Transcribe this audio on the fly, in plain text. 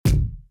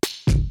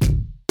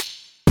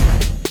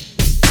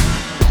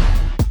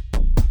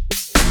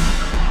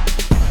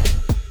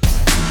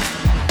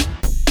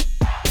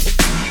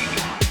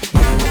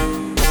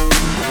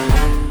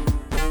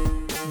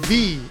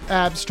the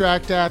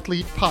Abstract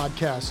Athlete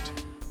Podcast,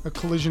 a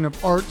collision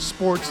of art,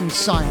 sports, and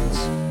science.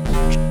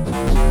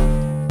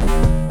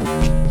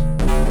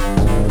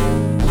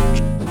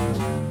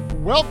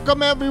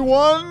 Welcome,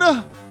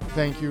 everyone.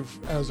 Thank you,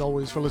 as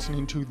always, for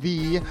listening to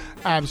the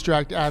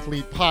Abstract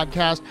Athlete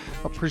Podcast.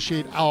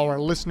 Appreciate our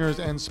listeners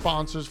and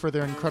sponsors for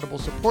their incredible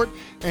support.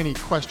 Any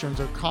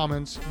questions or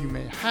comments you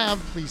may have,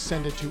 please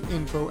send it to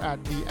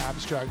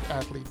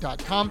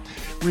info@theabstractathlete.com.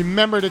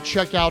 Remember to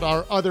check out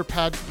our other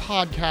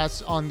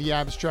podcasts on the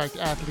Abstract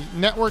Athlete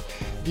Network,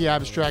 the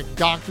Abstract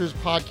Doctors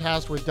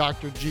Podcast with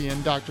Dr. G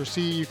and Dr.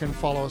 C. You can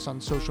follow us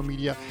on social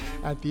media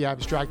at The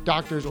Abstract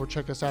Doctors or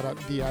check us out at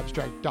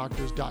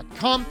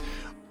theabstractdoctors.com.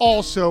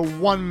 Also,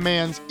 One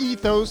Man's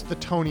Ethos, the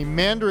Tony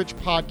Mandrich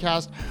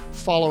podcast.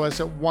 Follow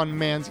us at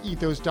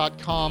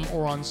oneman'sethos.com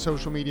or on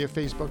social media,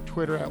 Facebook,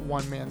 Twitter at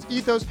One Man's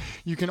Ethos.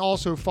 You can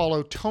also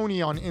follow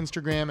Tony on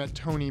Instagram at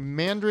Tony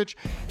Mandrich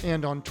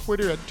and on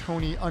Twitter at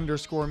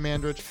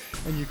Tony_Mandrich.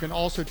 And you can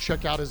also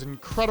check out his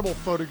incredible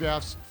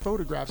photographs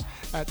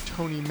at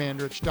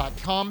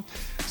TonyMandrich.com.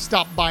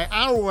 Stop by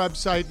our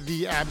website,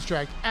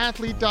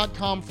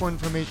 theabstractathlete.com, for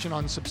information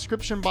on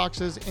subscription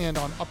boxes and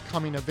on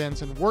upcoming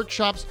events and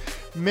workshops.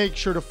 Make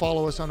sure to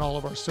follow us on all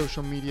of our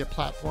social media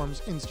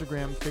platforms,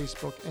 Instagram,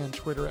 Facebook, and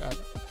Twitter at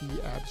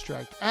The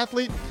Abstract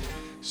Athlete.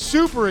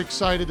 Super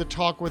excited to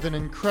talk with an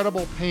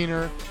incredible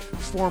painter,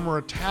 former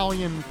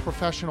Italian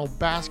professional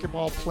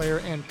basketball player,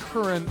 and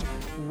current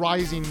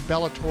rising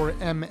Bellator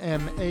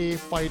MMA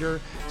fighter,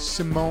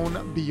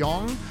 Simone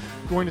Biyong.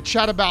 Going to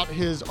chat about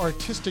his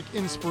artistic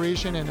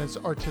inspiration and his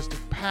artistic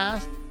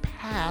path.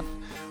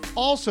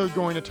 Also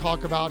going to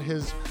talk about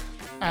his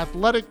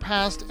athletic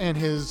past and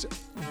his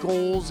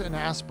goals and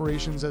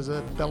aspirations as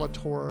a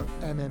Bellator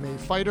MMA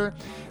fighter.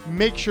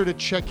 Make sure to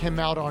check him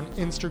out on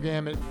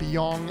Instagram at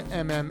Biyong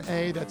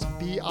MMA. That's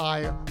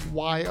BIYONG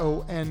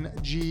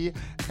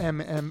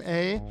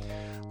MMA.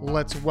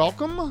 Let's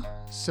welcome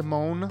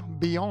Simone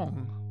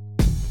Biyong.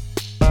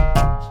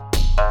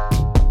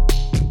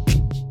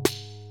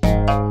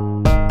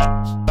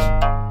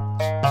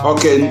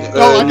 Okay,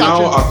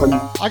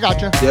 I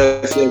got you.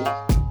 Yes.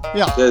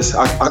 Yeah. Yes,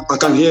 I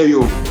can hear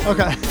you.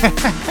 Okay.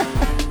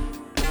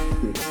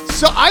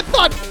 So I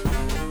thought,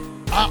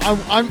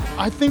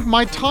 I think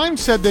my time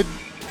said that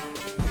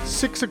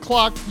 6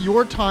 o'clock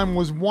your time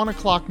was 1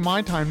 o'clock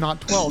my time,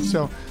 not 12.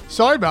 So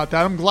sorry about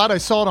that. I'm glad I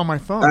saw it on my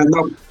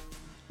phone.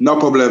 No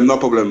problem.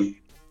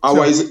 I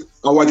was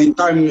in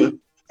time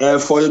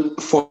for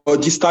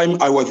this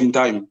time. I was in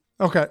time.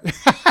 Okay.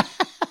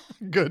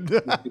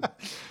 Good.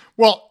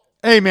 Well,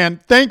 hey man,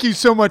 thank you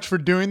so much for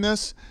doing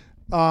this.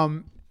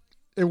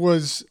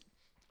 It's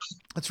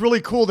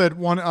really cool that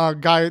one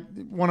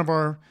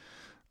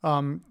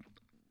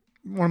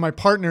of my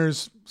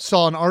partners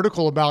saw an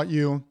article about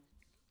you.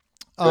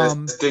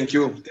 Yes, thank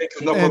you.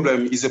 No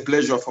problem. It's a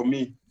pleasure for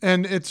me.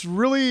 And it's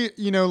really,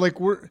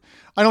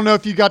 I don't know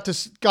if you got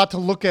to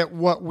look at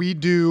what we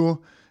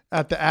do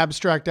at the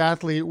Abstract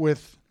Athlete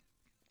with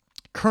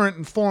current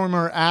and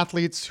former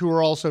athletes who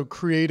are also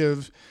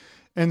creative.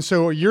 And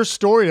so your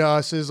story to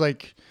us is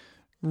like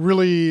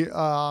really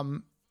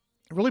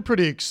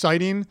pretty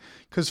exciting,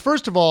 because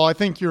first of all, I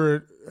think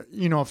you're,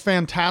 a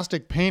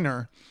fantastic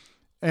painter,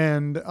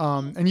 and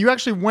you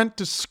actually went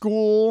to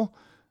school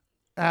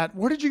at,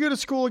 where did you go to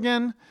school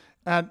again?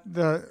 At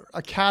the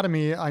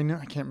academy. I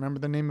can't remember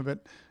the name of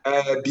it.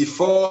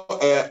 Before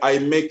I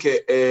make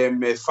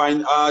a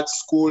fine art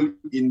school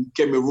in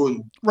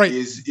Cameroon. Right.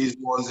 It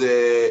was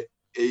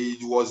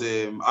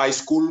a high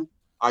school.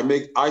 I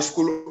make high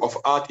school of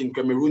art in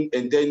Cameroon,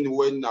 and then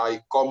when I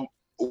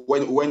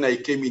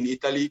came in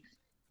Italy,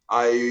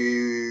 I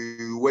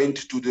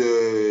went to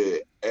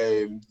the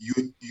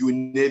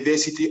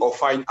University of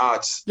Fine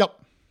Arts. Yep,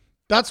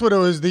 that's what it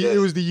was. Yes. It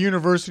was the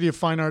University of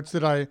Fine Arts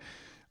that I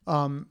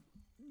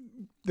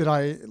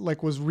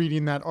was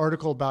reading that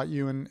article about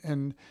you,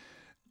 and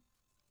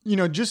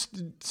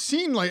just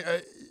seeing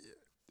I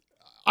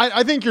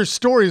think your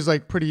story is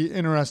like pretty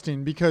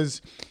interesting,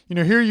 because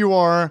here you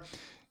are,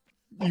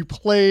 you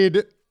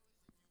played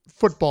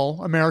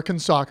football, American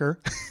soccer.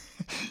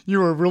 You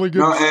were really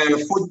good.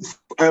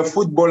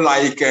 Football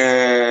like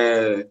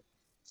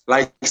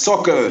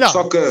soccer. Yeah,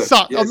 soccer.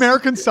 Yes.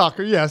 American yes.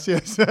 soccer. Yes.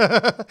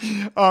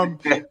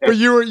 But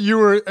you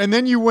were, and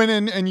then you went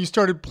in and you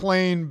started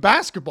playing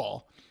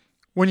basketball.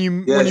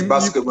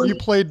 Basketball. You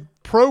played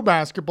pro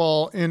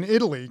basketball in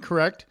Italy,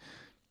 correct?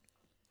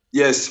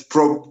 Yes,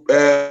 pro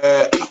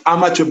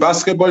amateur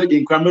basketball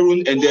in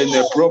Cameroon, and then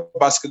pro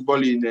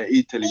basketball in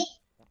Italy.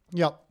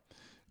 Yep.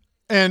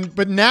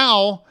 But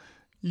now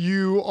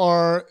you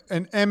are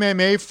an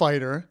MMA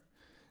fighter.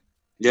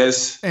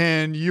 Yes.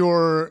 And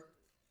you've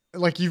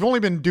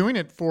only been doing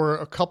it for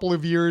a couple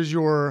of years. Is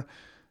your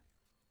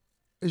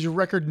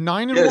record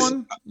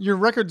 9-1? Your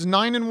record's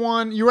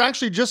 9-1. You were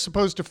actually just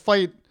supposed to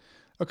fight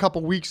a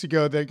couple weeks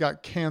ago that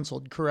got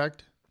canceled,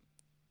 correct?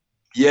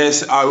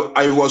 Yes,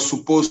 I was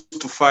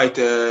supposed to fight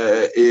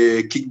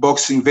a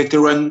kickboxing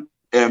veteran,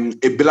 a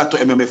Bellator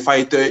MMA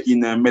fighter in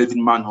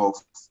Melvin Manhoef.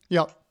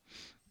 Yep.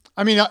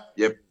 I mean,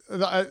 yep.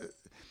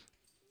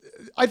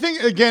 I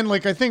think again,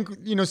 like I think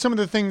some of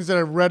the things that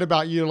I've read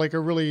about you like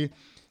are really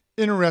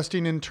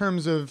interesting in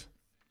terms of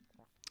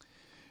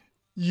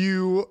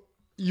you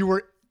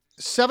were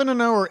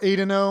 7-0 or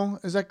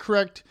 8-0, is that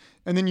correct?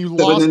 And then you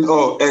lost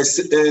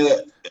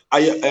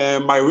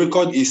 7-0. My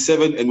record is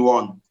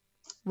 7-1.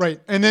 right.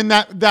 And then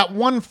that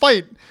one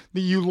fight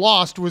that you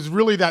lost was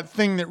really that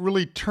thing that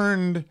really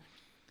turned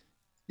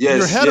your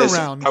Yes, head yes.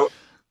 around.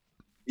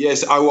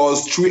 I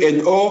was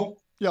 3-0.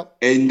 Yep.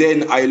 And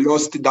then I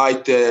lost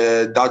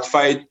that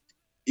fight.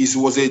 It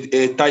was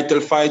a title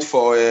fight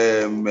for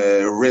a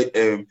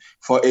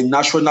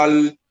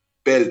national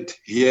belt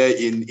here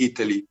in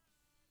Italy.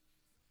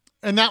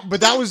 And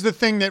that was the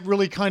thing that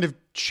really kind of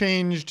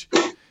changed.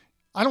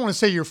 I don't want to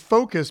say your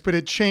focus, but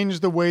it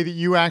changed the way that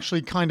you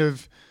actually kind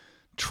of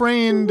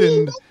trained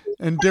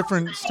and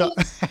different stuff.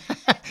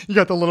 You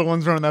got the little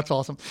ones running. That's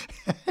awesome.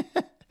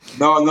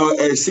 No.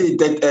 See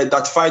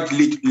that fight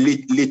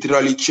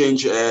literally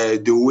changed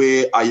the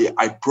way I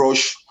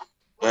approach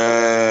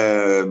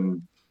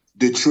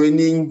the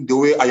training, the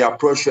way I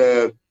approach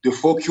the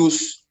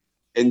focus,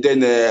 and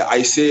then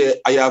I say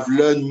I have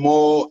learned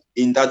more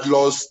in that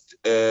loss,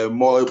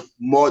 more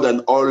than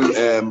all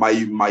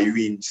my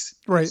wins.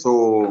 Right.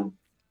 So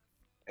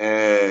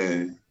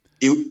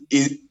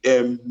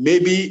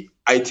maybe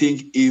I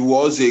think it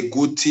was a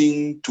good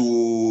thing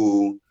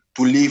to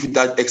live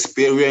that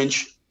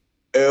experience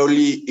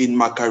early in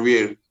my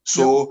career,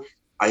 so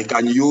I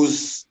can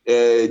use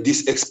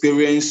this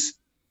experience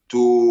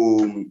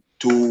to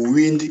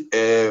win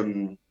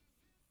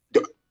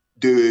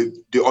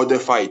the other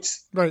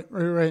fights. Right.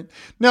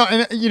 Now,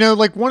 and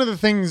like one of the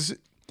things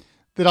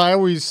that I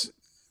always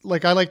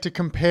like, I like to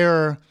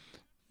compare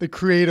the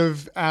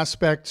creative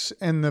aspects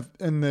and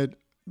the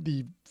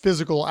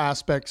physical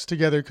aspects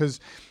together, because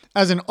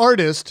as an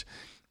artist,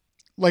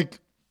 like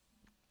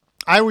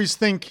I always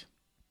think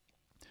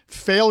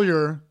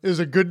failure is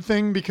a good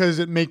thing because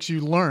it makes you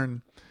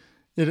learn.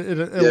 It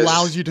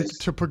allows you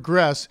to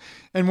progress.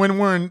 And when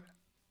we're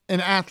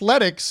in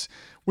athletics,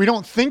 we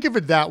don't think of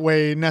it that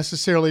way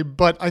necessarily,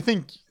 but I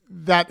think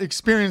that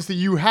experience that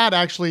you had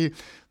actually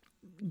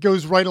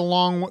goes right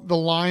along the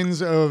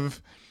lines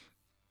of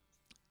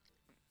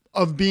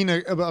being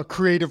a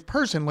creative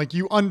person. Like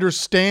you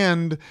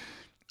understand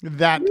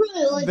that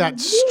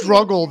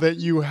struggle that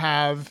you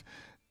have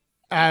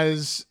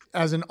as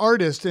an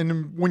artist,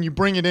 and when you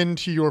bring it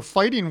into your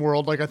fighting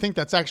world, like I think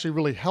that's actually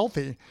really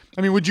healthy.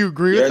 I mean, would you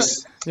agree with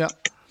that? Yeah.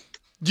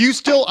 Do you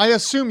still? I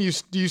assume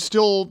do you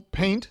still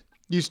paint?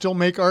 Do you still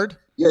make art?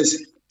 Yes.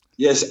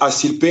 I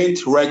still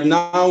paint. Right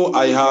now,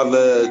 I have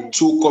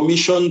two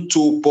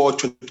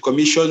portrait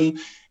commission.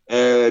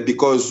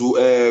 Because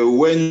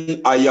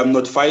when I am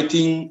not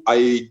fighting,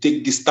 I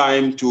take this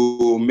time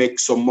to make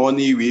some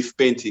money with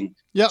painting.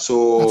 Yeah,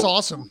 so that's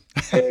awesome.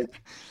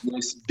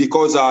 Yes,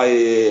 because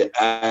I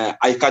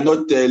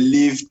cannot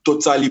live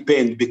totally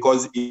paint,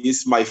 because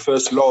it's my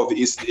first love.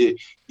 It's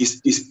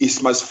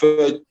my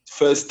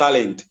first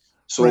talent.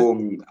 So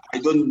right. I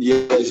don't.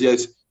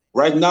 Yes.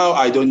 Right now,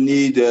 I don't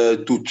need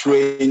to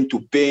train to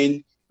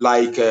paint.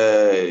 Like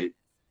it's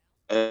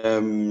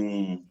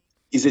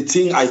a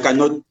thing I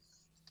cannot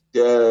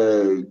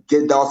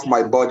get off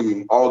my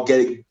body or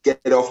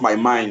get off my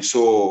mind.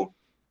 So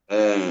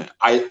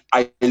I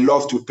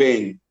love to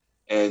paint,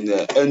 and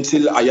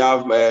until I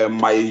have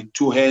my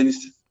two hands,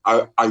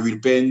 I will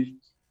paint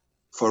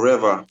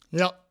forever.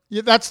 Yeah,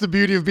 that's the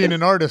beauty of being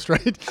an artist,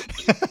 right?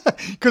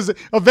 Because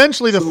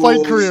eventually the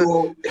fight career.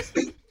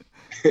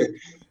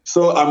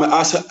 So I'm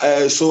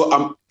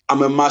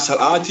a martial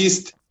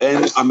artist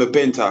and I'm a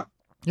painter.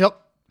 Yep.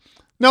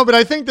 No, but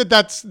I think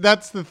that's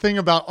the thing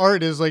about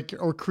art is like,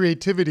 or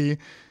creativity,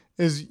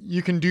 is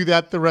you can do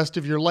that the rest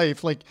of your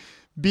life. Like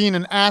being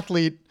an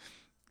athlete,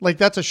 like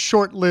that's a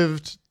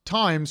short-lived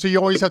time. So you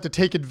always have to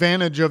take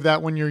advantage of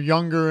that when you're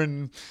younger.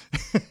 And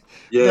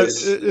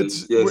yes.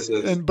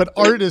 But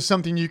art is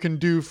something you can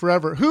do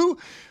forever. Who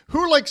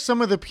are like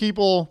some of the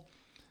people,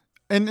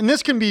 and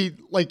this can be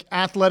like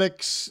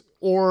athletics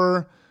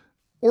or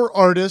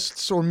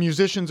artists or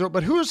musicians,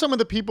 but who are some of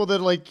the people that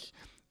like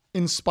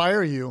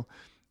inspire you?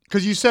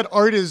 Because you said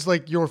art is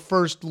like your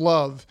first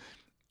love,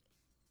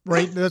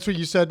 right? That's what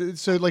you said.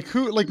 So like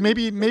who, like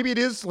maybe it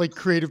is like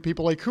creative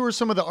people. Like who are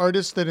some of the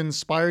artists that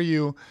inspire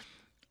you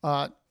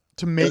to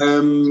make?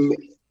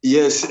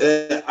 Yes,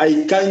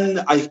 I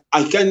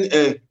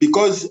can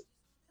because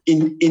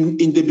in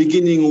the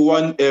beginning,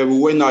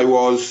 when I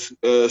was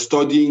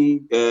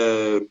studying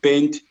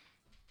paint,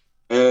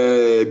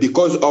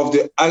 because of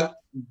the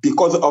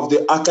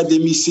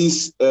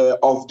academics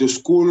of the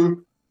school,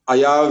 I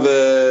have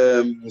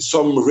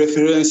some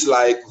reference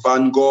like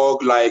Van Gogh,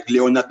 like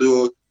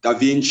Leonardo da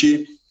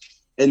Vinci,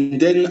 and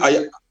then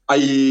I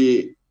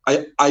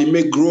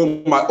may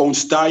grow my own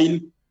style.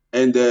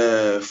 And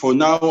for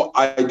now,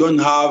 I don't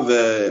have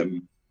a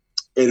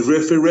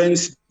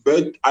reference,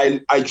 but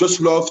I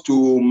just love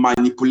to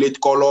manipulate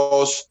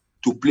colors,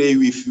 to play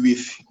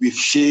with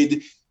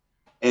shade,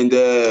 and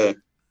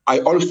I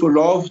also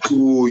love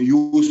to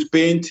use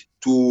paint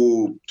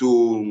to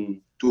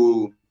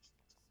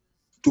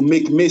to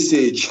make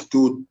message,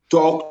 to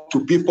talk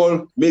to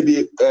people,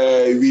 maybe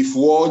with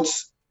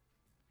words.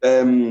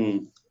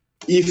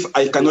 If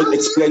I cannot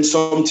explain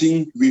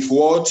something with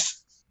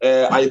words,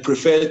 I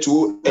prefer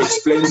to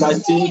explain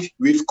that thing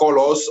with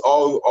colors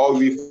or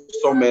with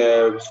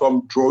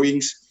some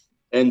drawings.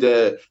 And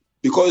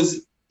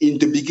because in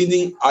the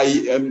beginning, I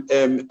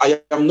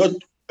am not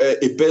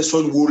a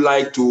person who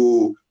like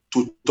to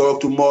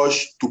talk too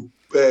much, to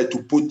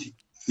put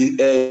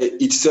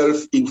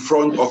itself in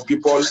front of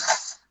people.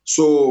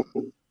 So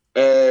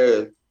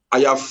I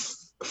have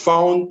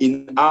found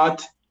in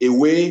art a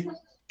way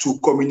to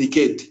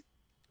communicate.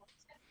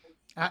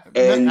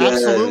 And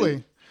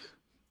Absolutely.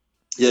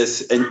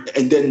 yes,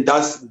 and then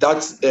that's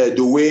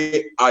the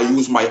way I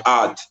use my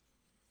art.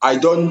 I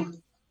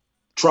don't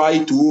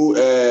try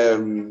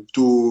to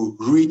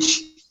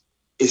reach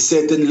a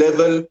certain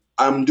level.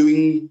 I'm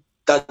doing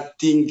that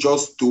thing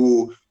just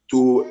to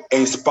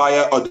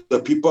inspire other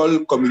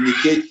people,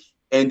 communicate,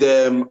 and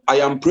I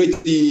am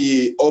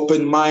pretty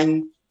open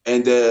mind,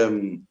 and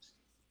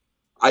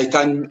I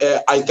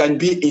can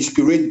be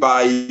inspired by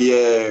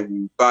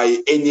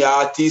any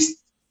artist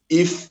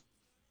if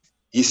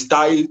his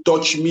style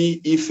touch me,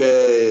 if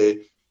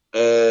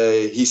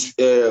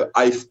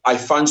I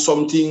find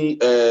something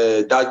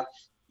that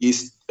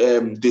is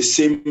the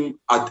same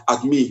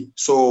at me,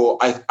 so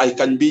I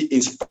can be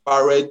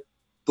inspired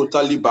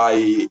totally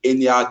by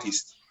any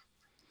artist.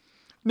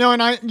 No,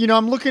 and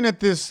I'm looking at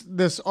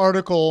this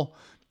article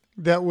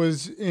that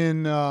was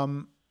in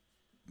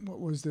what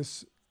was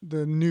this?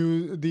 The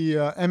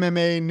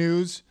MMA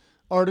news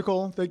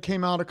article that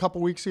came out a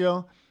couple weeks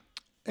ago.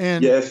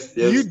 And Yes.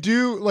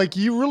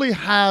 you really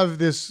have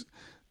this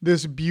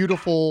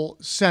beautiful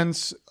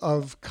sense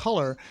of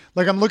color.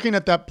 Like I'm looking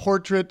at that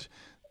portrait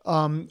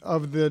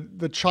of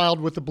the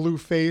child with the blue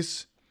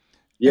face.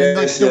 And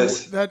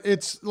Yes. that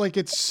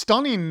it's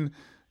stunning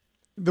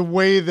the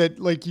way that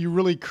like you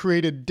really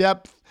created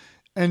depth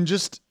and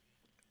just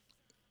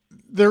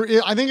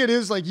I think it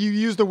is like you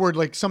use the word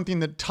like something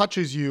that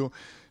touches you.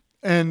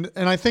 And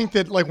I think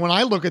that like when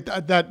I look at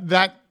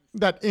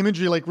that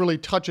imagery like really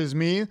touches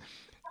me.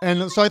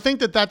 And so I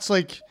think that that's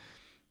like,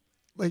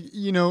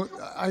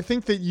 I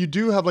think that you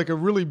do have like a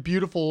really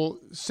beautiful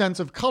sense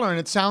of color, and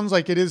it sounds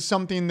like it is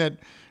something that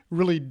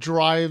really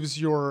drives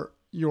your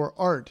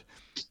art.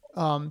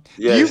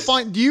 Yes.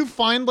 Do you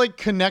find like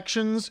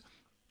connections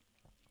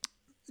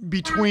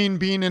between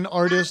being an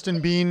artist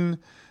and being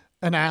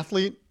an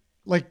athlete?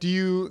 Like, do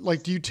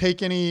you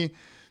take any,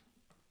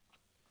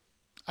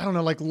 I don't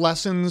know, like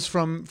lessons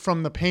from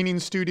the painting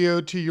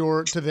studio to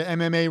the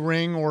MMA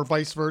ring or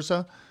vice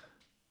versa?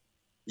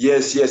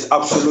 Yes,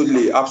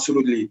 absolutely.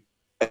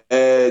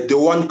 The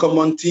one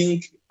common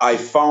thing I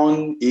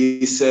found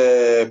is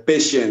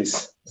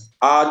patience.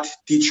 Art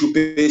teach you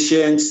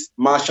patience.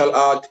 Martial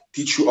art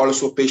teach you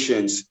also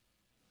patience.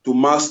 To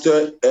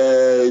master,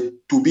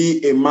 to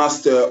be a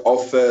master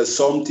of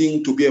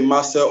something, to be a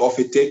master of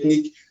a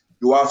technique,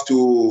 you have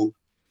to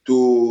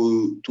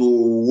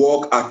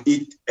work at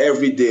it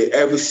every day,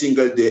 every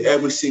single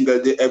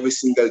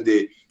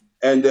day.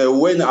 And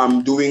when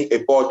I'm doing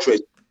a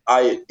portrait,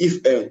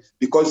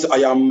 because I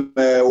am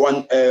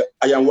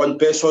one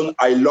person.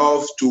 I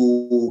love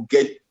to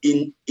get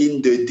in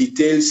the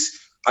details.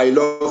 I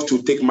love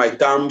to take my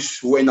time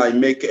when I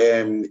make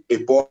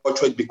a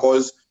portrait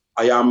because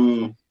I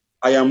am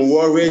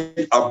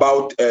worried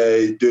about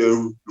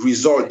the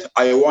result.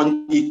 I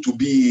want it to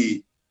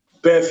be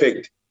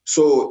perfect.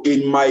 So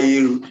in my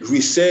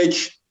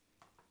research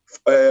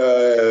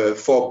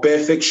for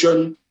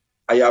perfection,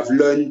 I have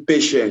learned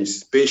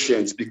patience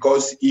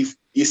because if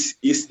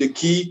is the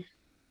key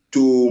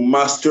to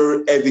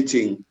master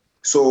everything.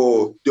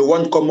 So the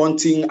one common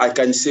thing I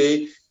can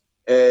say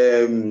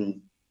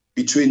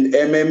between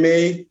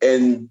MMA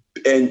and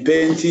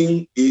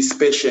painting is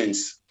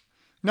patience.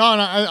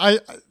 No,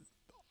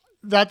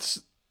 that's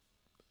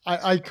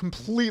I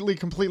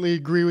completely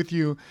agree with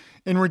you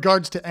in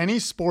regards to any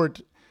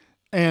sport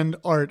and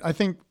art. I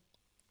think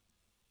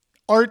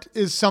art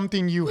is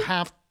something you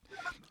have.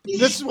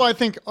 This is why I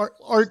think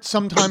art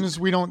sometimes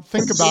we don't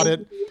think about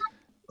it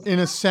in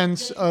a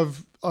sense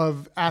of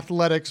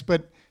athletics,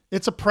 but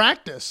it's a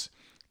practice.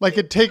 Like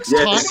it takes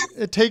time.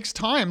 It takes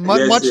time.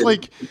 Much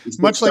like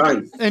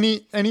time.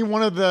 any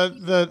one of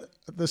the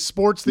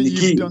sports that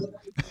you've done.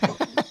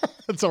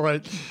 That's all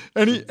right.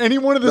 Any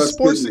one of the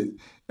sports.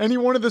 Any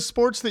one of the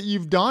sports that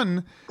you've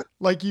done,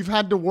 like you've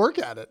had to work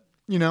at it,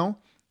 and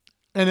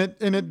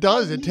it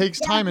does. It takes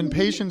time, and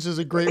patience is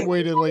a great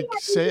way to like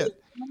say it.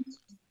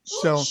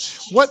 So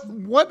what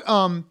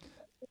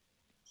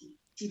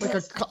like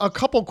a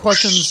couple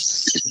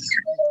questions.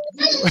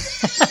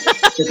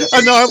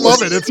 I know, I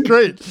love it. It's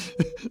great.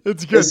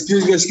 It's good.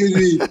 Excuse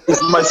me.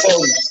 It's my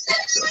son.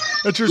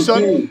 That's your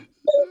son.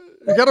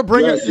 You gotta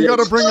bring it. You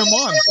gotta bring him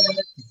on.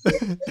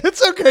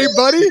 It's okay,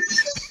 buddy.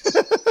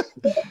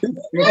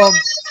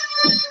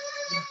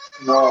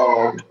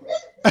 No.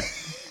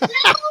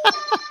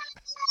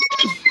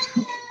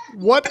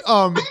 What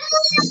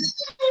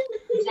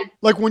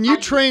Like when you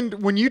trained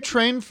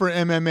for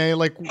MMA,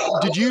 like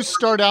did you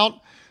start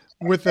out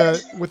with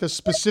a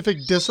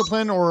specific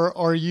discipline, or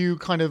are you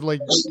kind of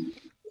like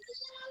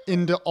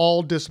into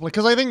all discipline?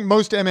 Because I think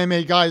most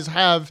MMA guys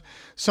have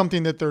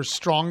something that they're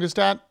strongest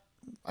at.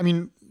 I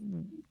mean,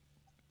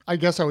 I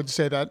guess I would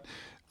say that.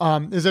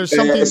 Is there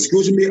something?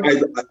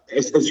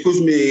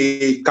 Excuse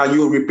me. Can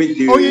you repeat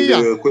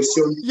the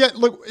question? Yeah.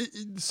 Look,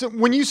 so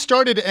when you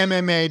started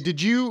MMA,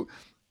 did you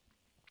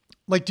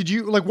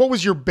what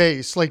was your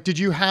base? Like, did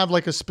you have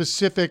like a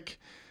specific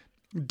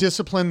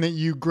discipline that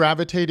you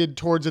gravitated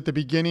towards at the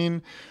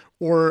beginning,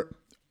 or,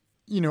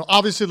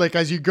 obviously like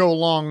as you go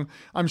along,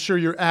 I'm sure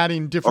you're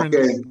adding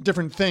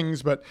different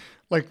things, but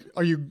like,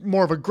 are you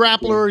more of a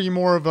grappler? Are you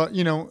more of a,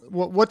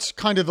 what's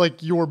kind of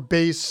like your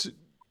base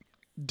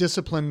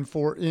discipline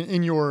for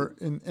in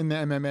the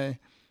MMA?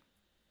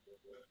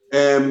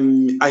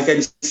 I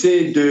can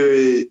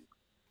say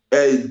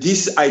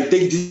I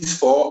take this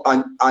for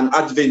an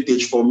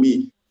advantage for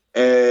me.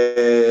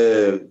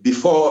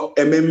 Before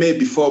MMA,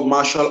 before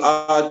martial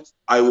art,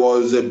 I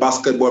was a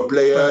basketball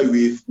player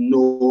with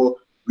no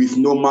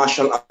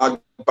martial art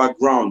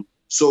background.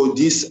 So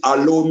this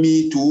allow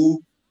me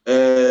to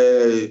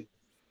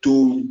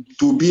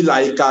be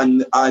like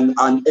an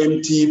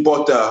empty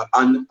bottle,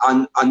 an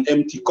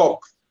empty cup.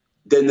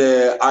 Then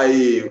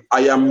I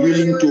am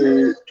willing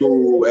to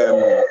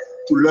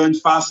learn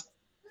fast,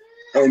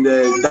 and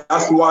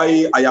that's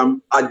why I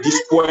am at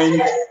this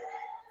point.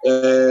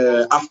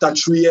 After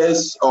 3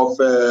 years,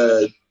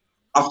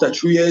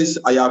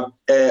 I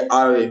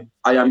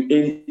am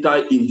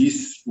entered in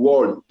this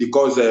world,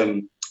 because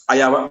I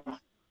have,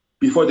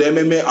 before the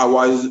MMA, I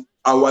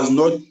was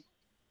not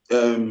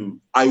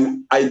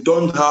I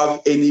don't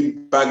have any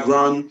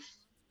background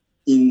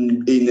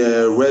in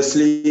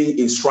wrestling,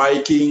 in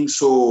striking,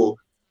 so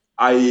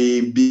I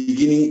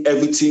beginning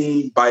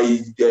everything by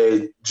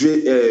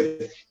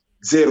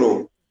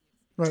zero,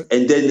 right.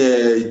 And then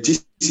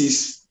this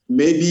is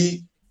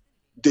maybe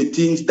the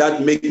things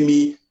that make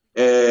me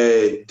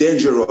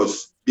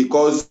dangerous,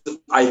 because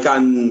I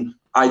can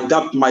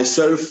adapt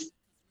myself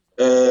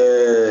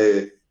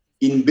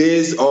in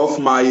base of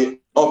my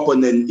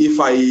opponent. If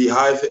I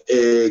have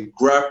a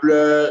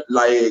grappler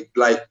like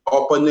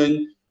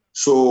opponent,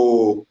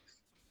 so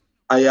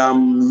I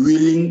am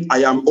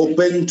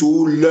open to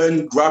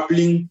learn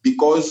grappling,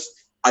 because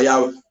I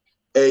have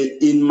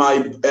in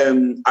my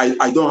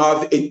I don't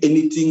have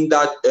anything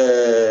that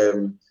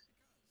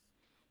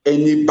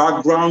any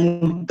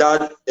background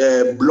that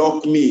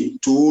block me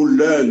to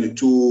learn,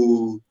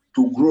 to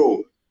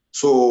grow.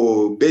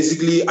 So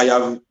basically, I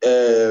have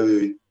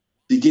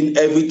begin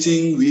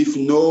everything with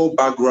no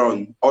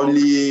background,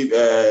 only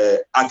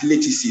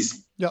athleticism.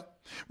 Yeah.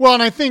 Well,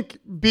 and I think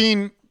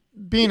being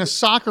a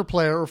soccer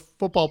player or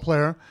football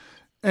player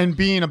and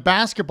being a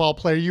basketball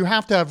player, you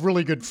have to have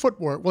really good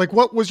footwork. Like,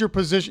 what was your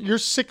position? You're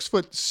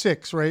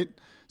 6'6", right?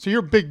 So you're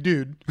a big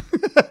dude.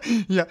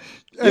 Yeah.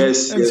 And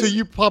so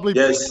you probably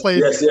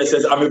played. Yes.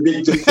 I'm a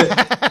big dude.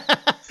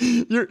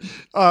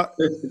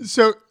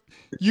 So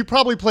you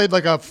probably played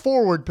like a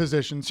forward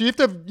position. So you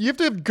have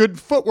to have good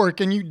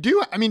footwork, and you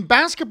do. I mean,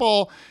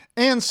 basketball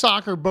and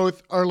soccer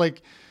both are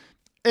like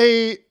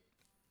you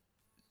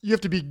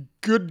have to be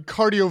good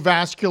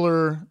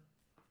cardiovascular.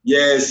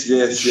 Yes.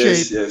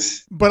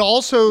 But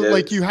also,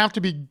 like, you have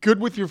to be good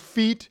with your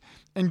feet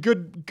and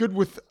good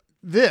with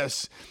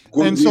this.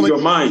 Good and so, with like,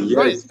 your mind, yes.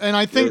 Right. And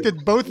I think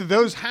that both of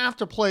those have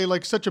to play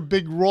like such a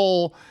big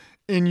role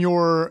in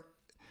your.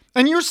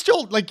 And you're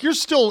still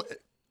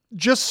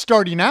just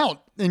starting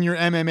out in your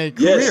MMA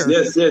career.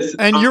 Yes.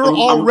 And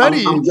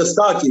I'm just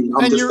starting.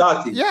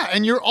 Yeah,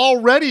 and you're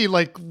already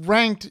like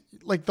ranked.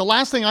 Like, the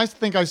last thing I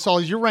think I saw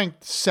is you're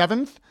ranked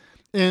 7th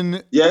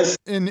in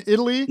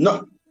Italy.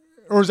 No.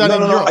 Or is that no,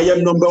 Europe? I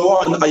am number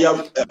 1. I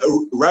am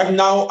right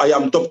now. I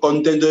am top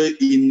contender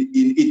in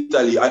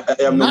Italy. I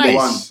am number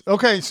 1.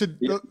 Okay, so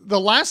the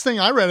last thing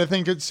I read, I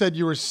think it said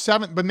you were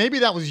 7th, but maybe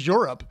that was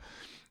Europe.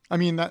 I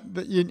mean, that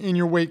in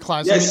your weight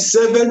class. Yes,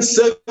 I mean,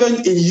 7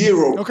 in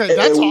Europe. Okay,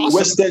 that's awesome.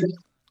 Western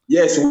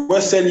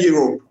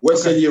Europe.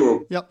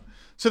 Europe. Yep.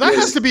 So that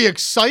has to be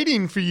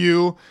exciting for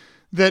you,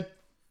 that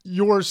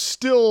you're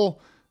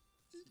still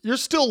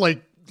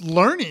like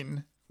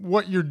learning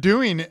what you're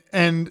doing,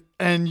 and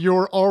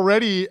you're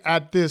already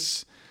at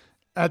this,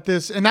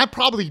 and that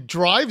probably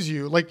drives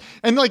you. Like,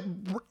 and like,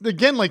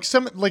 again, like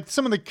some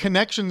of the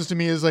connections to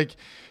me is like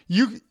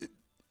you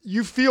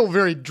feel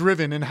very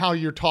driven in how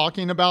you're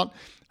talking about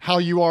how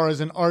you are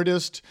as an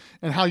artist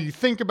and how you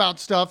think about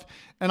stuff.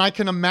 And I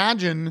can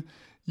imagine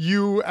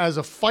you as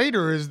a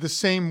fighter is the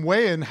same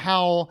way, and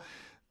how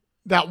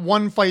that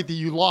one fight that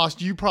you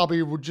lost, you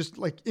probably were just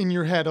like in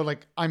your head of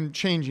like, I'm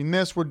changing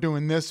this, we're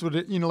doing this,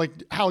 like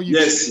how you.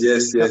 Yes.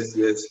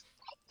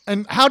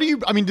 And how do you,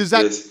 I mean, does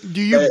that,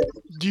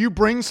 do you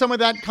bring some of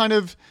that kind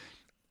of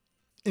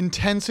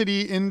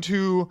intensity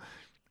into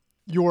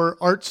your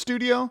art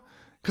studio?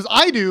 Cause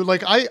I do,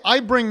 like, I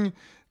bring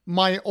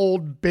my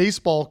old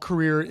baseball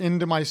career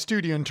into my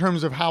studio in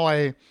terms of how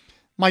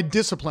my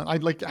discipline. I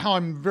like how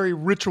I'm very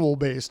ritual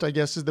based, I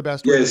guess is the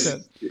best way to say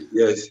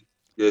it.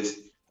 Yes.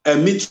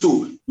 And me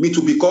too,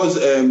 because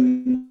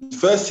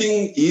first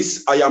thing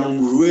is I am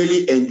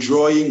really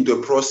enjoying the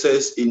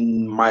process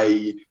in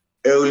my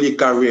early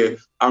career.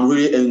 I'm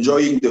really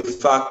enjoying the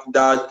fact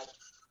that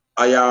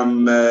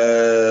I'm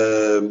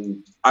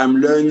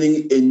learning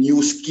a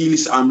new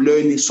skills. I'm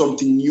learning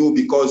something new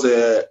because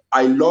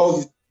I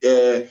love.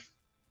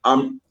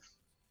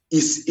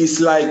 It's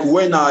like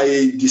when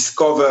I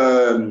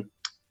discover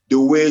the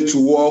way to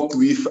work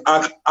with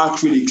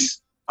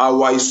acrylics. I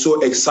was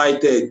so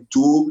excited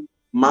to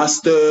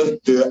master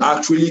the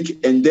acrylic,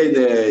 and then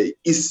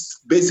it's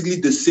basically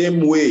the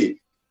same way.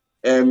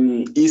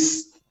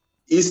 Is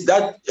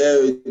that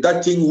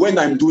thing when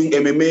I'm doing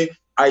MMA?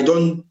 I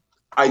don't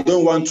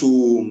want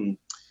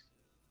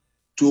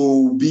to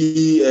be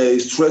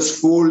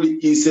stressful.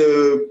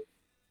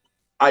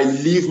 I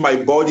leave my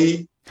body,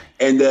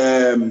 and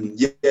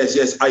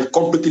yes, I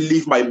completely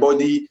leave my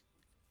body.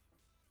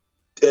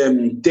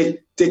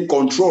 Take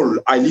control.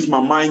 I leave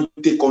my mind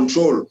take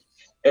control,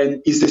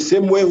 and it's the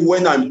same way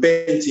when I'm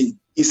painting.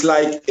 It's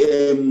like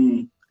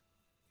a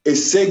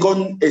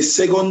second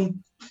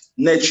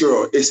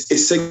nature, a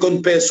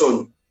second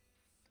person.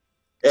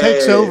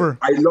 Takes over.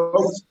 I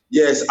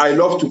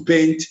love to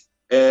paint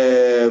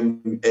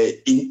in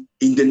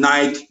the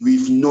night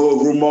with no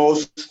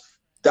rumors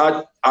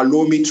that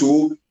allow me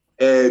to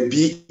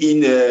be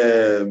in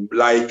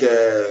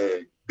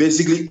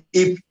basically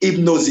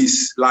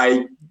hypnosis.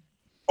 Like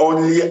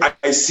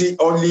I see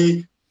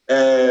only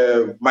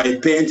my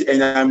paint,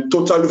 and I'm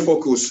totally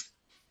focused.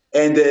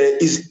 And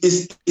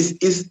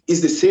it's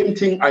the same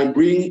thing I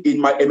bring in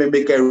my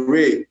MMA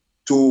career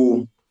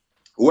to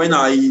when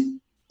I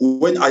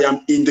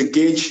am in the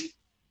cage.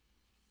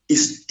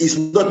 Is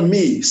not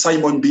me,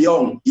 Simon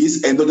Biyong.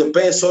 Is another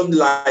person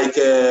like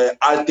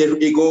alter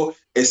ego,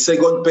 a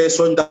second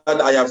person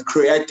that I have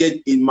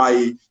created in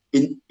my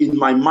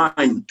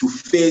mind to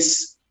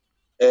face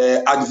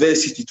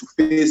adversity, to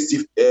face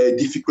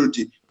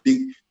difficulty.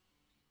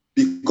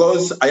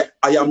 Because I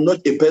am not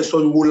a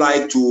person who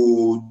like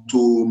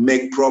to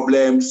make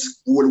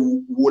problems,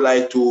 who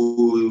like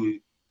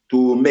to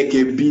make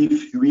a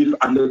beef with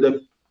another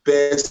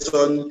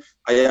person.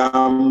 I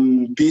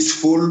am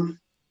peaceful.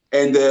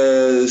 And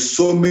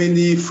so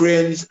many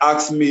friends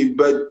ask me,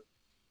 but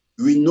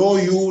we know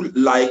you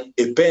like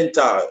a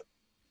painter.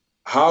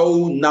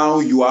 How now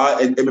you are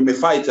an MMA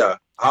fighter?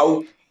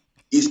 How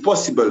is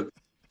possible?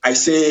 I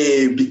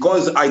say,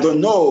 because I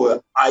don't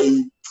know.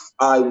 I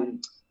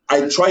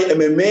try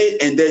MMA,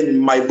 and then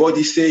my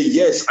body say,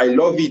 yes, I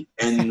love it.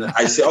 And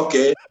I say,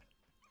 okay.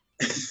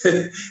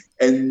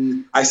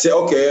 And I say,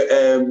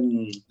 okay,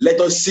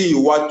 let us see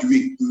what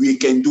we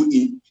can do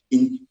in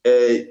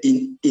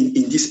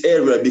this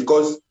area,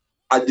 because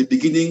at the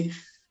beginning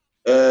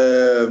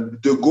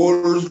the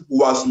goal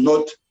was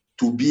not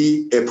to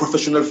be a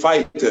professional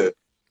fighter.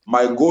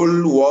 My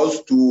goal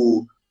was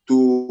to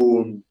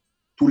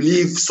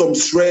leave some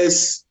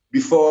stress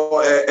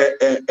before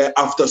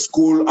after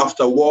school,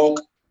 after work,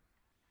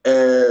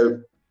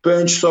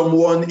 punch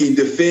someone in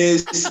the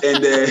face,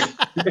 and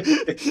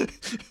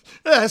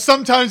yeah,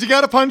 sometimes you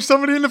got to punch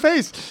somebody in the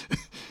face.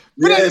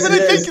 But I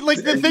think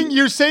like the thing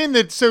you're saying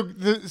that's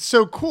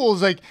so cool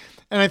is like,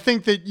 and I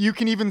think that you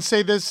can even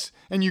say this,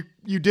 and you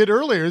did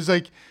earlier, is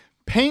like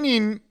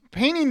painting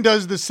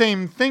does the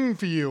same thing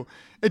for you.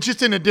 It's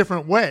just in a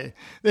different way.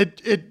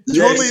 It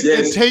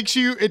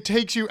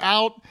takes you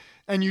out,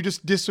 and you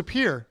just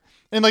disappear.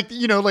 And like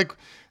in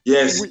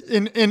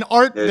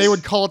art they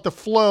would call it the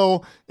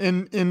flow.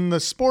 In the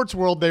sports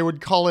world they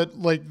would call it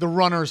like the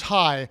runner's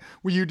high,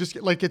 where you just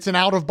like it's an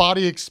out of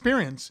body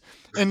experience.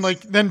 And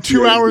like then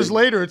 2 hours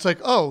later it's like,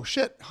 oh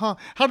shit, huh?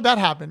 How did that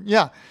happen?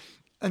 Yeah.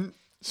 And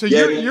so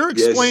you're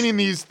explaining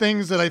these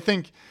things that I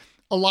think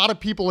a lot of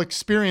people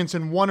experience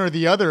in one or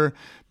the other,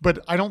 but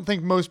I don't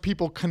think most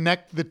people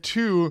connect the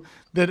two,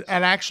 that it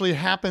actually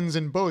happens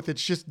in both.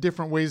 It's just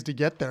different ways to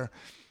get there.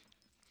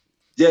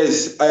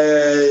 Yes,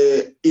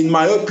 in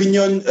my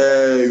opinion,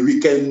 we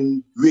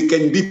can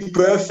be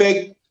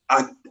perfect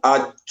at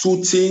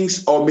two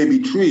things or maybe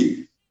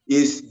three.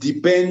 It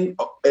depend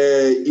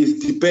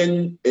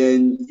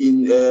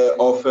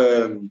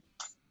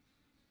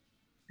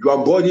your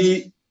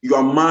body,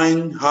 your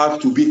mind have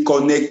to be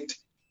connected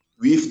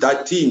with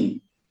that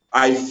thing.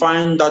 I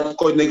find that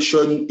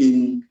connection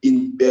in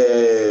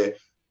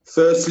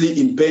firstly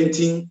in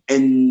painting,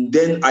 and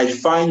then I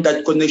find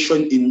that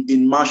connection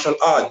in martial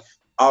art.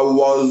 I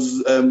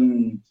was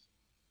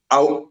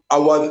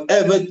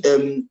ever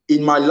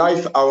in my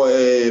life.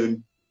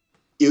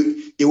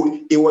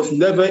 It was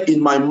never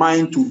in my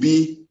mind to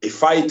be a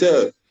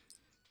fighter.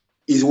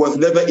 It was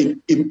never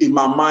in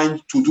my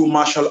mind to do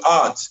martial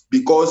arts,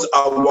 because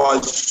I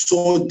was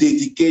so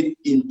dedicated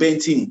in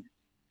painting.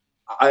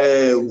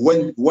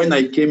 When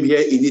I came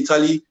here in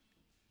Italy,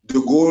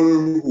 the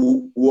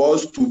goal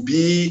was to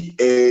be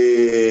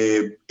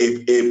a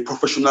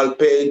professional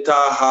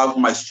painter, have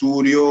my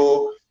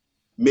studio,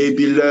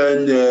 maybe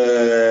learn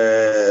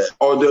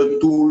other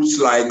tools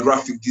like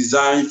graphic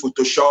design,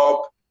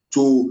 Photoshop,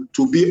 to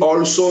be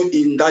also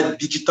in that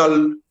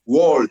digital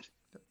world.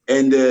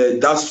 And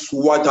that's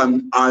what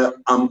I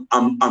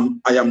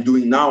am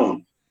doing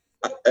now.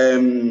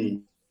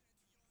 Um,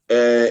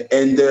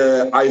 and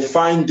I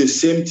find the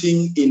same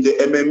thing in the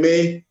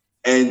MMA,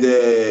 and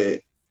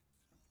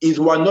it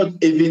was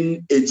not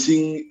even a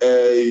thing.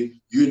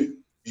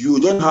 You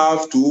don't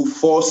have to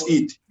force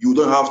it. You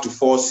don't have to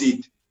force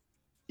it.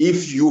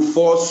 If you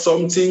force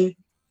something,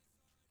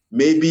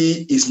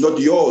 maybe it's not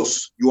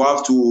yours. You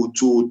have to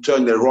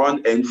turn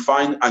around and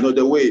find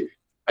another way.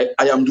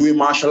 I am doing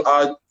martial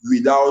art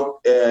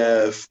without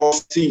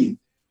forcing,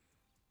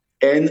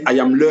 and I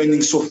am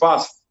learning so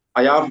fast.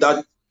 I have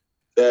that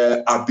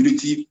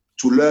ability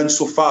to learn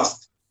so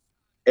fast.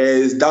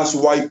 That's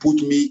why put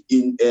me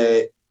in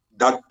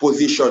that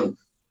position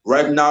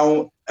right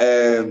now.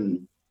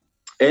 And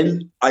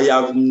I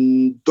have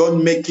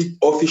don't make it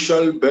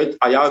official, but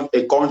I have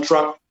a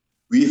contract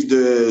with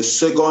the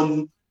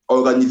second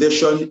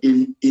organization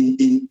in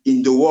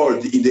the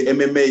world, in the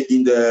MMA,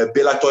 in the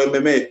Bellator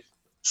MMA.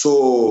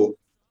 So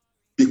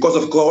because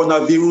of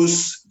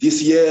coronavirus,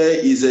 this year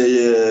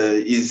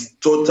is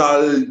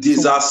total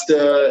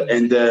disaster,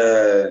 and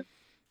the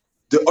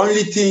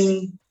only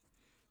thing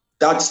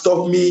that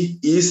stopped me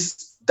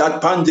is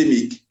that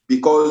pandemic,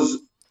 because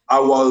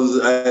I'm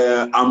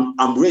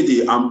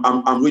ready.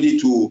 I'm ready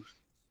to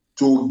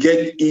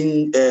get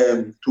in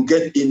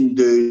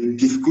the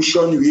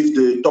discussion with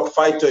the top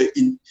fighter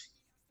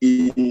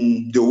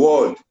in the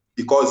world,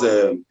 because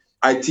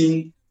I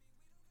think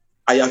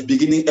I have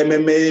beginning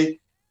MMA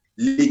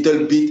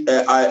little bit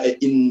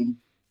in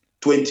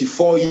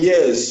 24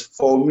 years.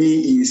 For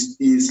me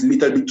is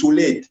little bit too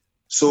late,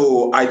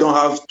 so I don't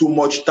have too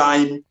much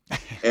time.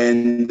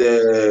 And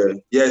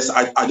yes,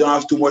 I don't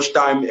have too much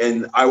time,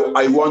 and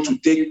I want to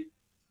take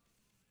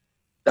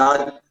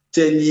that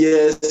 10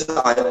 years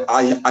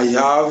I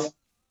have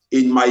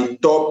in my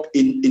top,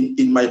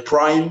 in my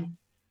prime,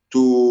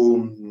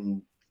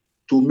 to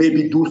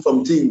maybe do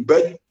something.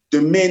 But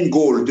the main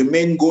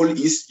goal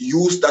is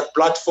use that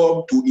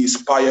platform to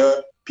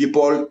inspire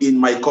people in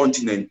my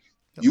continent.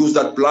 Use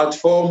that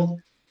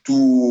platform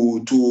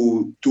to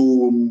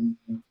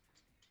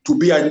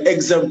be an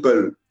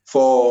example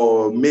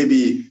for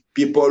maybe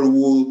people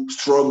who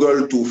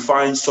struggle to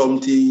find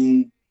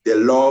something they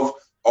love,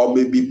 or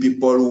maybe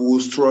people who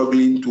are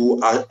struggling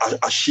to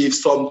achieve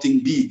something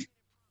big.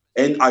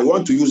 And I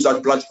want to use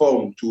that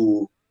platform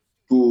to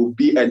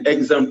be an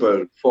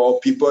example for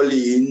people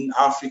in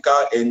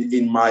Africa and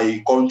in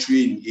my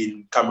country,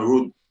 in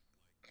Cameroon.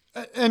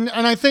 And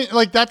I think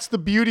like that's the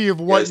beauty of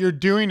what Yes. you're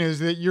doing, is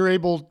that you're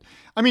able.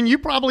 I mean, you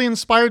probably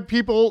inspired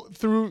people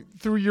through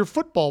your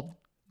football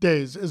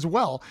days as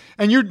well,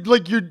 and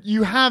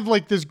you have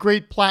like this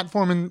great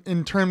platform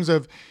in terms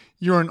of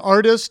you're an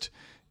artist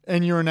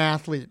and you're an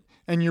athlete,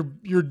 and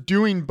you're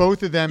doing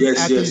both of them Yes,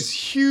 at these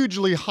yes,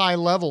 hugely high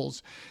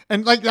levels.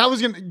 And like that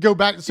was gonna go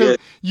back. So yes,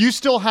 you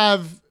still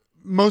have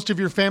most of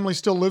your family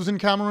still lives in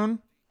Cameroon,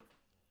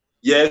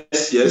 yes,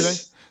 do they?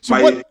 yes.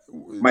 So what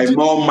My did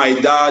mom, my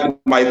dad,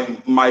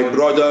 my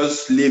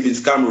brothers live in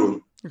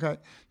Cameroon. okay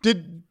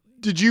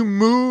did you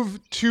move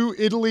to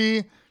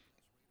Italy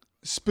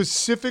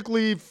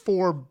specifically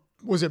for,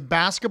 was it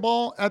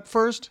basketball at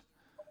first?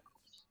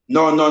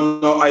 No, no,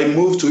 no. I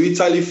moved to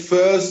Italy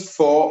first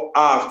for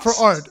art, For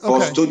art, for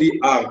okay. study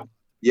art.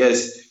 Yes,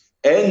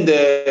 and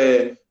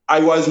I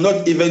was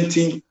not even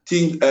think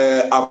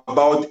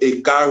about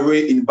a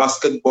career in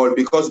basketball,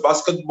 because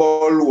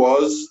basketball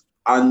was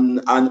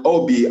an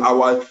hobby.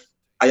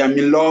 I am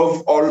in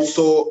love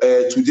also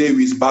today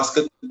with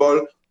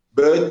basketball,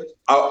 but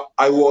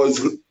I was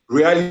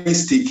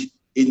realistic.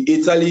 In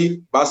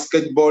Italy,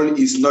 basketball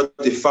is not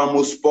a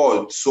famous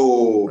sport,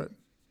 so Right.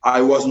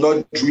 I was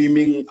not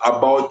dreaming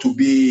about to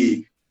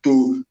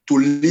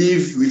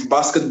live with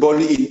basketball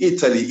in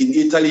Italy. In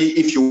Italy,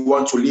 if you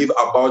want to live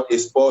about a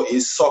sport,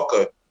 is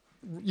soccer,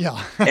 Yeah.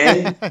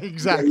 and there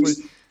Exactly.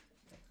 is,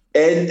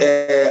 and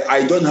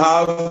I don't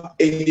have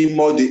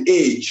anymore the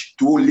age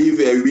to live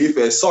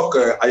with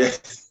soccer.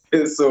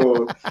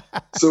 So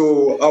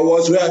I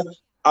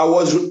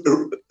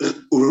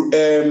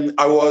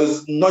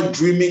was not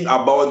dreaming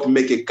about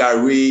make a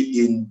career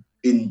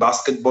in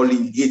basketball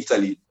in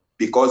Italy,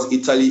 because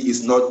Italy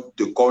is not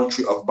the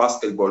country of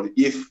basketball.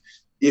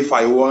 If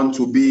I want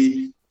to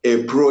be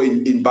a pro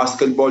in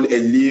basketball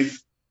and live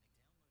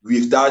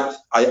with that,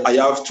 I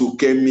have to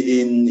come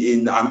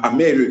in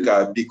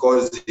America,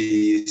 because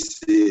it's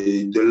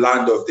the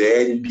land of the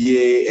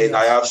NBA, and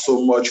I Yes. have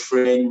so much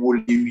friends who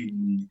live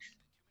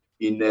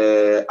in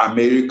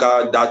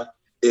America, that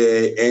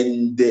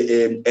and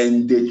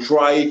they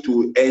try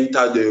to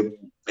enter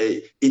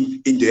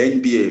in the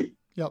NBA.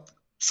 Yep.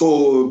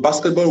 So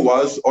basketball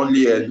was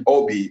only an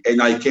hobby,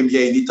 and I came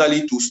here in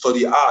Italy to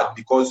study art,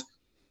 because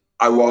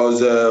I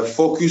was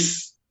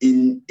focused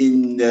in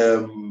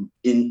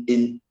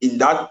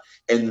that,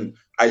 and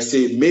I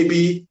said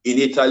maybe in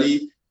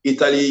Italy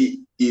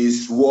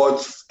is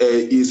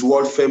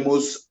world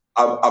famous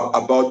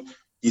about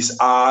his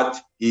art.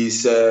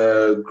 He's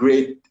a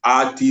great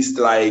artist,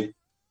 like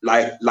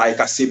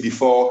I said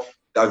before,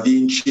 Da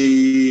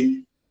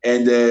Vinci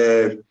and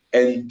the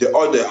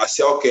other. I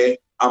say, okay,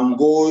 I'm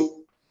going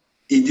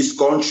in this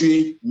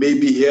country,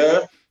 maybe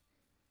here,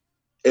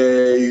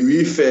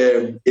 with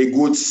a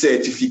good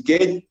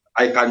certificate.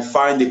 I can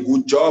find a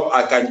good job.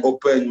 I can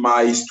open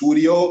my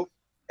studio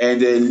and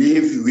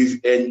live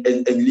with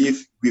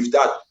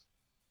that.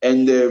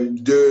 And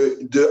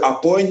the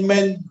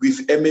appointment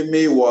with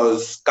MMA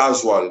was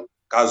casual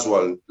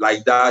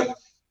like that.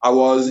 I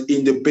was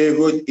in the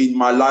period in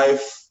my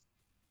life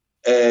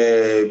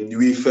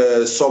with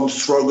some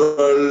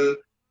struggle,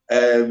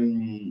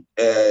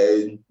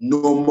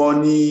 no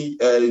money,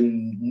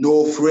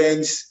 no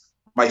friends.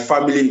 My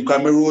family in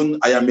Cameroon.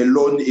 I am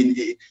alone in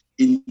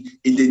the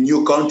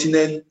new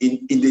continent,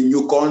 in the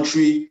new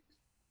country,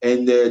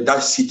 and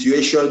that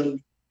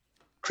situation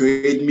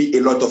created me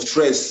a lot of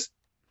stress.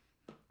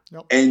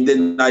 Yep. And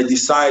then I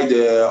decide,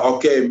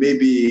 okay,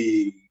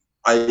 maybe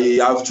I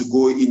have to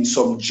go in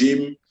some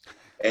gym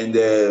and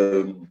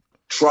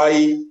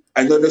try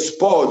another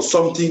sport,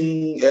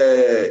 something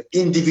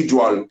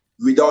individual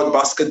without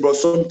basketball,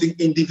 something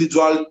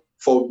individual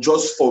for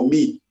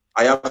me.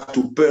 I have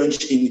to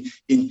punch in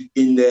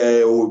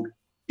the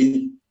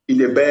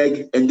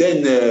bag, and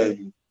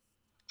then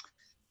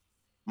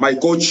my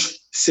coach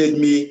said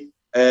me,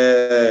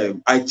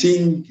 I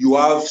think you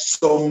have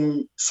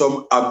some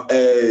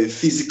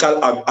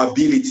physical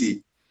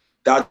ability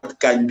that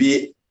can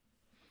be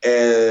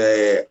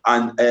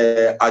an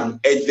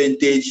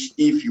advantage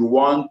if you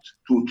want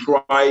to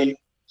try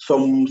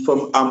some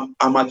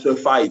amateur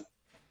fight.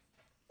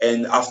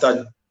 And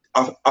after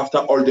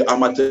all the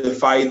amateur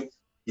fight,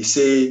 he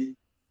say,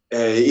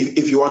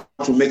 if you want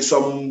to make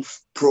some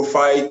pro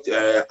fight,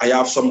 I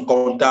have some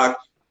contact.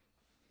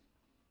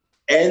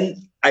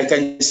 And I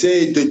can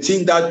say the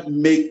thing that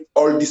make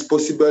all this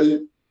possible,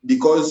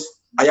 because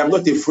I am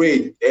not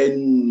afraid.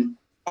 And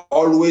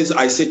always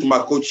I say to my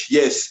coach,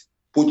 yes,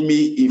 put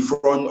me in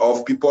front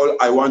of people.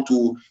 I want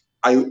to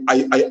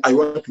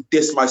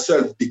test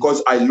myself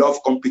because I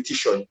love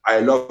competition.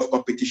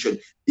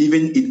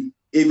 Even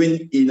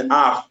in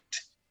art,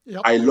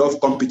 yep. I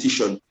love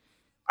competition.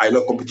 I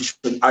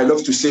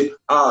love to say,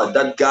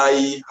 that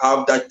guy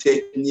have that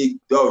technique.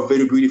 Oh,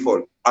 very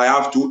beautiful. I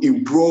have to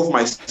improve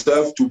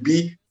myself to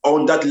be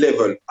on that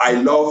level. I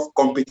love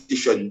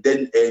competition.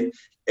 Then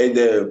and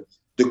the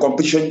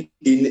competition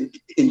in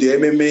the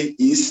MMA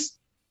is,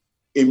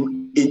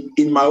 in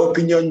my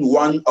opinion,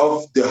 one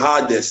of the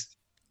hardest.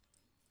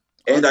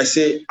 And I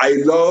say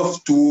I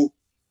love to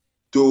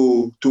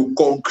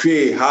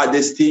conquer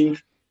hardest thing.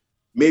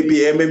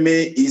 Maybe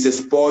MMA is a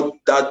sport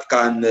that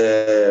can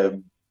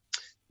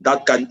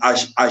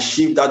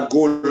achieve that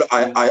goal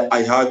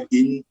I have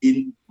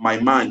in my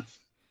mind.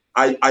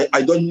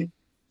 I don't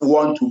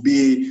want to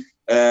be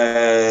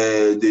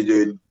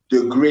the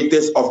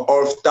greatest of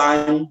all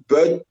time,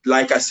 but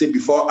like I said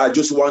before, I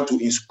just want to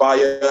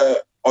inspire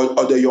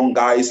other young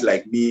guys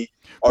like me,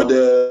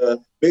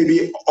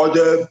 maybe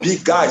other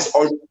big guys,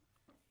 or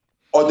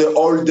the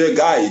older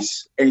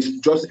guys, and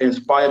just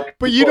inspire people.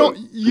 But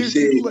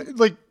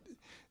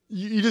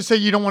you just say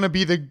you don't want to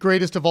be the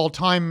greatest of all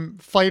time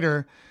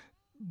fighter,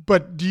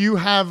 but do you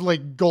have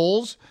like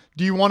goals?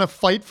 Do you want to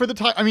fight for the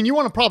title? I mean, you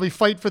want to probably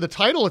fight for the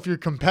title if you're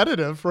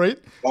competitive, right?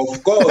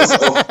 Of course.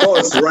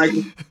 Right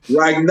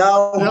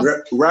now,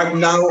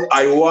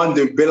 I want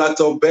the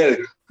Bellator belt.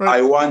 Right.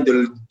 I want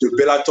the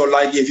Bellator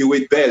light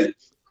heavyweight belt.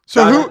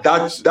 So who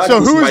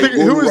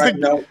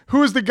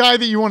is the guy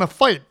that you want to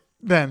fight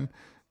then?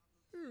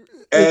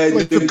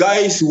 The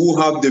guys who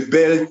have the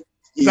belt,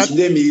 his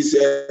name is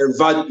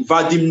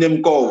Vadim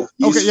Nemkov.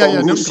 He's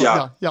from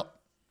Russia. Yeah.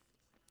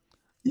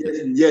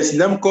 Yes,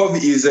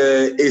 Nemkov is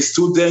a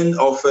student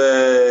of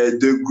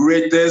the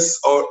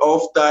greatest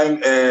of time,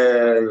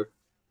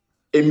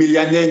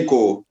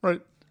 Emelianenko.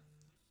 Right.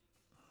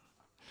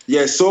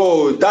 Yeah,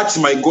 so that's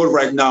my goal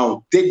right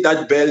now. Take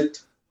that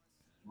belt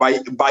by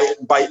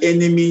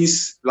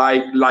enemies,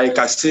 like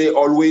I say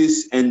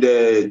always, and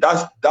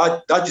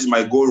that is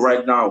my goal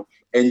right now.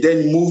 And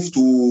then move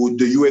to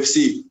the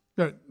UFC.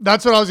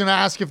 That's what I was going to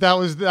ask. If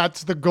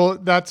that's the goal,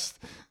 that's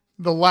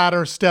the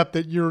latter step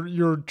that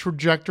your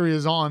trajectory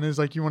is on, is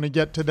like you want to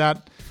get to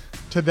that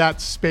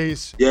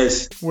space.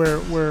 Yes. Where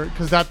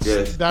because that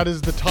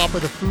is the top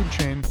of the food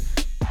chain.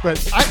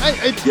 But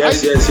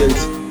yes.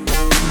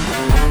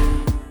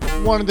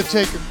 Wanted to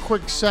take a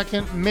quick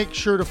second. Make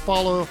sure to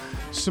follow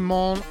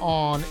Simone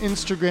on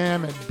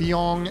Instagram at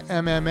Biyong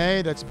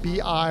MMA. That's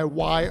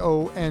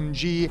BIYONG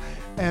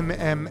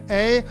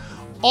MMA.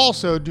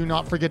 Also, do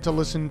not forget to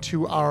listen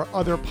to our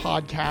other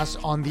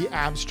podcasts on the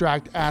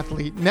Abstract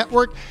Athlete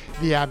Network,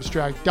 The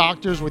Abstract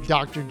Doctors with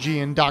Dr.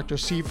 G and Dr.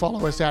 C.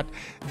 Follow us at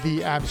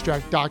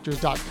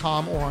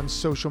theabstractdoctors.com or on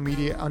social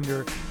media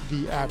under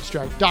The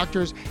Abstract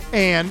Doctors.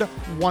 And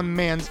One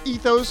Man's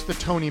Ethos, the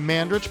Tony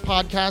Mandrich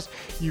podcast.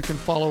 You can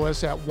follow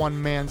us at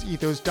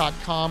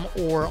oneman'sethos.com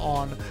or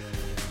on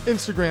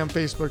Instagram,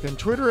 Facebook, and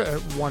Twitter at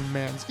One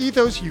Man's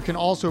Ethos. You can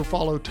also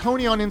follow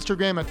Tony on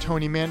Instagram at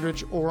Tony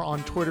Mandrich or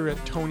on Twitter at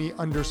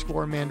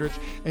Tony_Mandrich.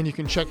 And you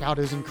can check out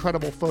his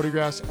incredible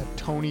photographs at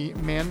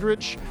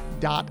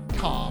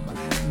TonyMandrich.com.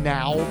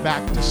 Now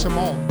back to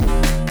Simone.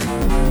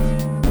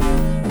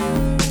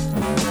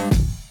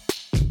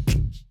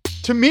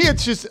 To me,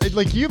 it's just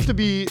like you have to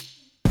be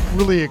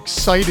really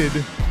excited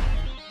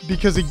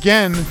because,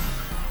 again,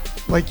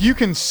 like you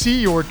can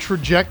see your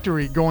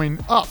trajectory going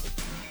up.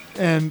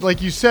 And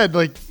like you said,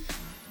 like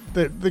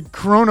the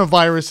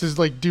coronavirus is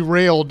like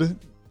derailed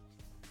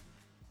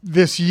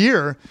this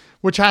year,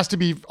 which has to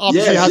be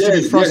obviously to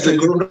be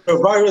frustrating. Yes, the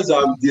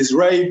coronavirus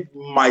disrupted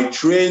my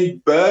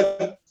train,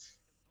 but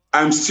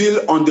I'm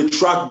still on the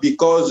track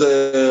because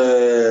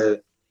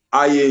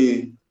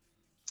I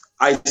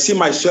see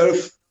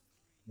myself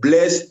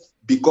blessed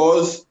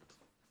because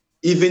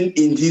even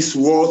in this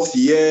worst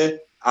year,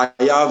 I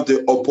have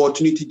the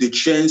opportunity, the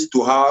chance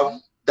to have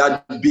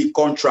that big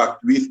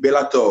contract with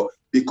Bellator,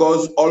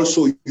 because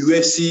also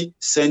UFC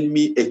sent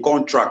me a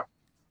contract.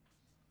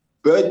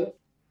 But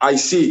I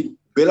see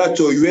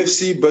Bellator,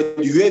 UFC, but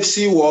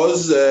UFC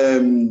was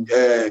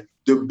the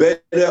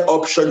better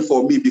option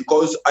for me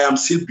because I am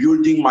still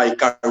building my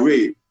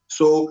career.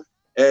 So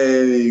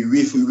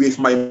with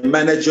my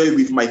manager,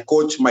 with my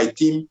coach, my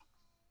team,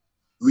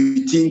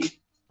 we think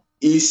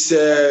is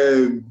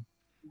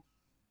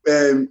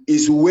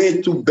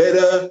way too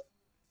better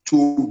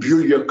to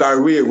build your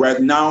career right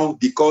now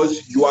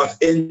because you have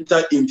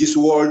entered in this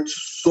world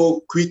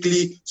so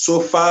quickly, so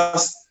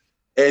fast,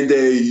 and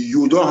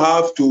you don't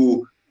have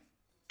to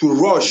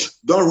rush.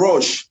 Don't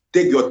rush.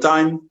 Take your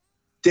time.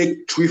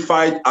 Take 3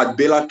 fights at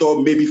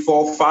Bellator, maybe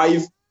 4,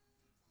 5,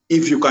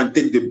 if you can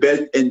take the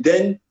belt, and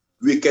then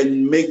we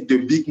can make the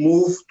big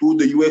move to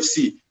the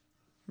UFC.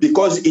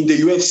 Because in the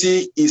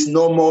UFC, it's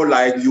no more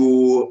like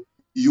you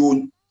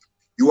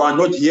are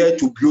not here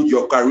to build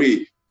your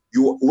career.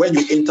 When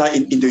you enter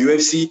in the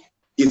UFC,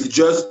 it's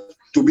just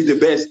to be the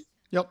best.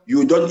 Yep.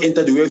 You don't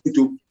enter the UFC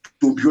to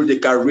build a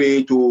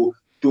career, to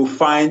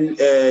find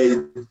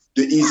the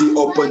easy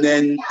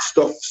opponent,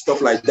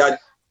 stuff like that.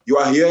 You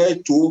are here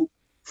to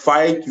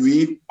fight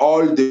with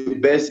all the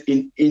best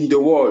in the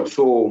world.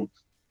 So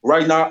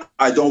right now,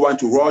 I don't want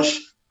to rush.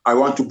 I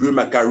want to build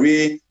my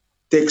career,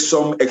 take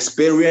some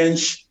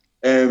experience,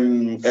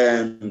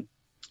 fight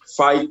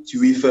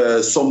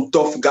with some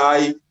tough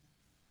guy,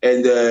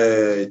 and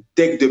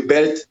take the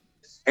belt,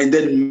 and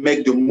then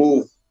make the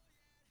move.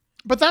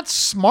 But that's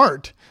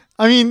smart.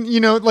 I mean,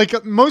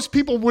 like most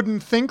people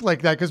wouldn't think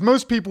like that because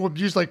most people would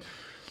just like,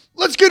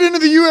 let's get into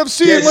the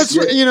UFC and let's,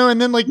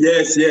 and then like,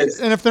 yes.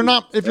 And if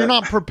you're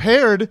not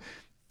prepared,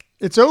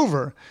 it's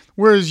over.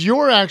 Whereas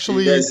you're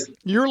actually,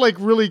 you're like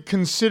really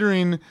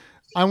considering,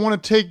 I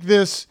want to take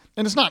this.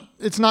 And it's not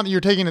that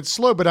you're taking it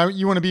slow, but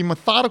you want to be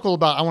methodical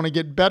about, I want to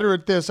get better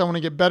at this. I want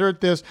to get better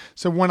at this.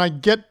 So when I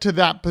get to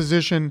that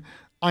position,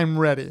 I'm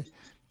ready.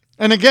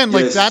 And again,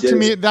 like that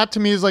to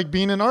me is like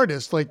being an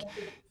artist. Like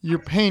you're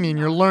painting,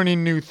 you're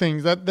learning new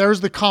things. That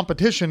there's the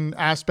competition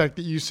aspect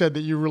that you said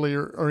that you really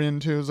are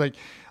into. Is like,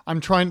 I'm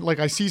trying, like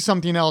I see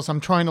something else. I'm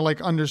trying to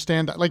like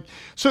understand that. Like,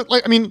 so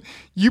like, I mean,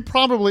 you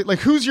probably like,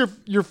 who's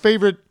your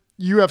favorite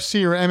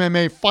UFC or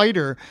MMA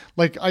fighter?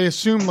 Like, I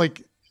assume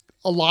like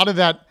a lot of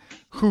that,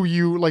 who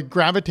you like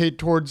gravitate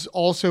towards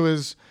also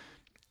is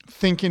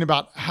thinking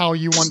about how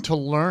you want to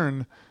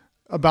learn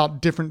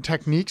about different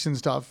techniques and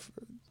stuff.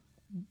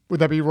 Would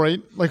that be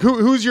right? Like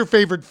who's your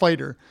favorite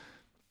fighter?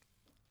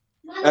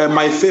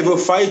 My favorite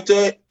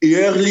fighter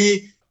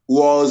early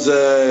was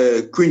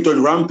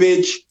Quinton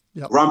Rampage,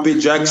 Yep.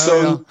 Rampage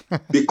Jackson, Yeah.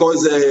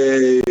 because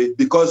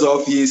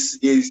of his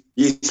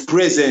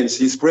presence.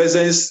 His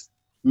presence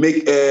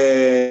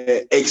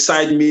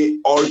excite me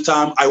all the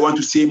time. I want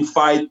to see him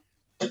fight.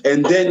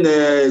 And then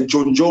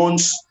John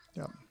Jones,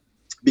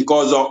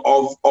 because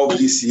of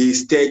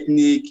his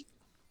technique,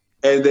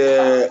 and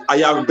I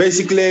have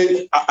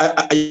basically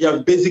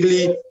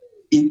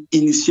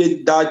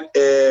initiated that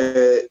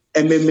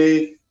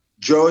MMA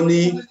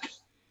journey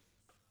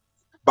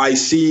by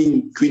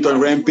seeing Quinton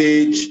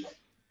Rampage,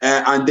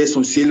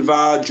 Anderson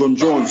Silva, John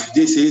Jones.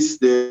 This is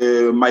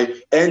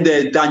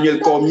Daniel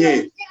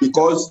Cormier,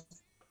 because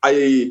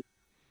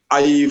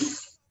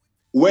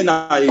when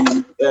I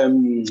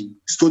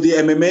study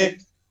MMA,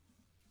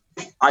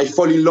 I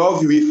fall in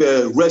love with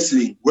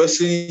wrestling.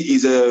 Wrestling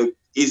is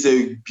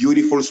a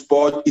beautiful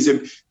sport.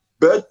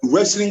 But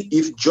wrestling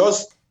is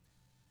just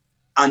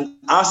an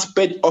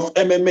aspect of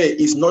MMA.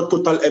 It's not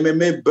total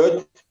MMA,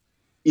 but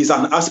is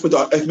an aspect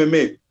of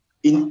MMA.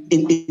 In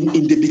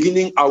the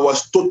beginning, I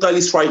was totally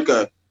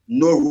striker.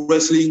 No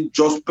wrestling,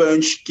 just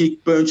punch, kick.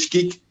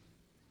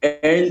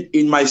 And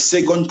in my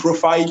second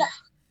profile,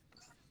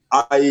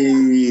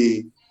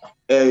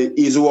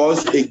 it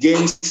was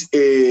against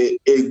a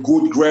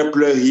good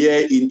grappler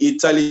here in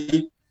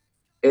Italy,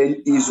 and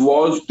it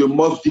was the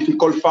most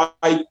difficult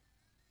fight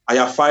I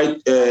have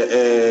fight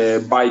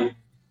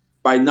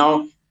by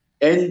now.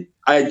 And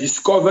I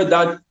discovered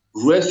that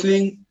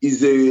wrestling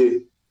is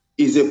a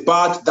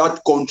part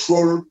that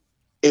control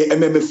a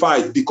MMA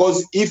fight,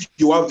 because if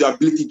you have the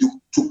ability to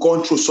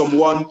control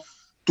someone,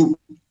 to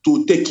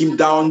take him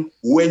down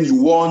when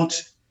you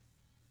want,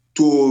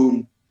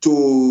 to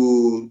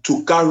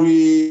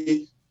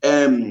carry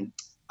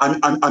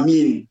I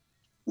mean,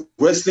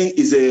 wrestling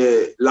is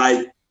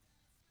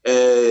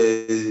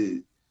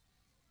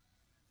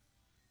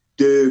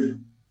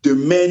the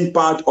main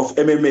part of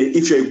MMA.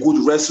 If you're a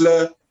good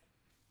wrestler,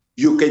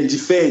 you can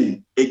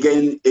defend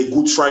against a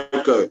good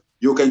striker.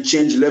 You can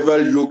change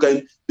level.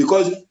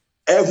 Because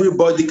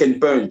everybody can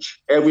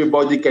punch.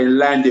 Everybody can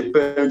land a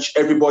punch.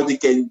 Everybody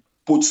can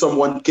put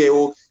someone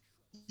KO.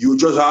 You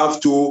just have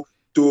to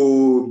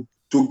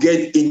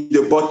get in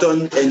the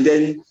button and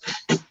then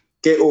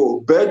KO.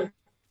 But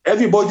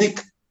everybody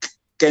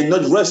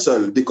cannot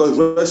wrestle, because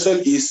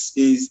wrestle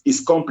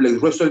is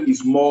complex. Wrestle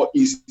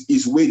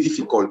is way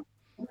difficult.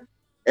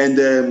 And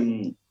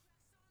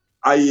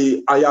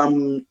I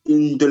am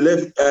in the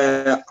level.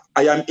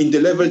 I am in the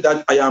level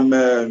that I am.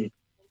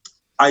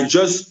 I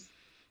just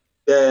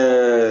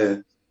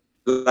I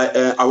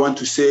want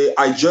to say,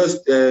 I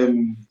just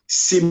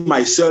see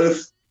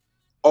myself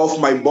off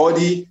my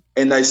body,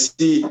 and I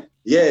see,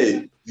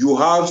 yeah, you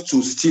have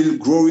to still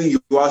growing.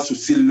 You have to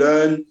still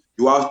learn.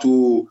 You have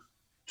to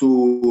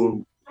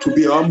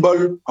be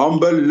humble,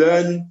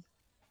 learn,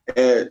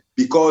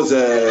 because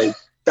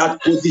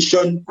that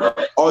position,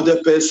 other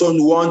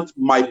person want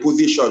my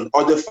position,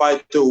 other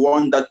fighter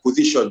want that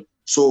position.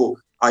 So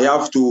I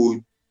have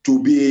to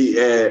be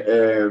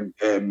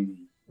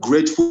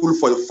grateful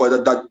for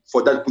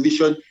that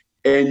position,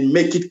 and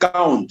make it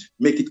count.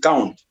 Make it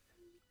count.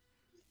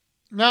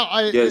 Now,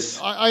 Yes.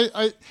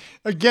 I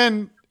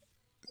again,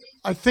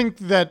 I think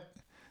that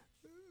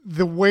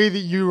the way that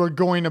you are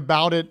going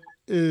about it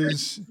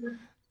is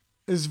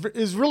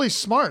really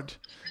smart,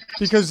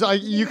 because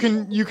you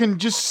can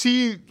just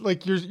see,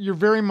 like, you're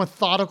very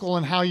methodical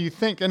in how you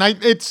think, and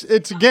it's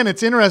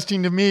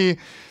interesting to me,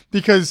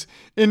 because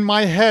in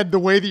my head the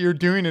way that you're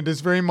doing it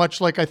is very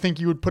much like I think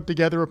you would put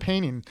together a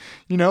painting.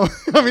 You know,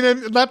 I mean,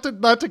 not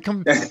to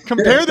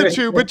compare the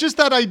two, but just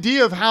that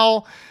idea of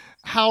how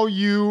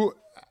you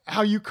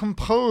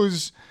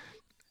compose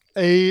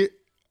a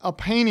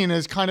painting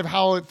is kind of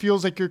how it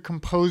feels like you're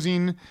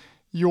composing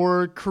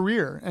your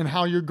career, and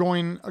how you're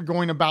going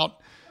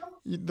about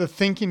the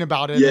thinking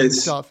about it. Yes. And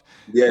stuff.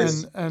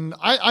 Yes. And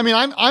I mean,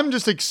 I'm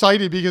just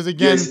excited because,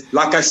 again, yes,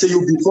 like I said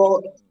you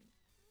before.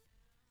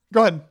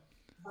 Go ahead.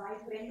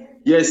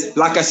 Yes,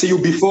 like I said you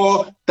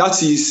before,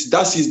 that is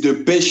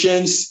the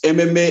patience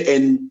MMA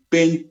and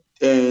paint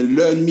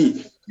learn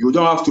me. You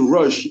don't have to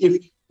rush.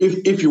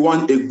 If you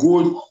want a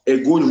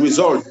good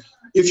result,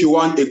 if you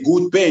want a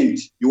good paint,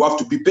 you have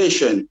to be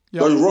patient.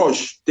 Yep. Don't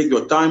rush. Take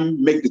your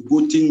time, make the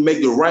good thing,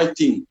 make the right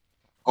thing.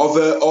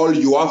 Overall,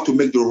 you have to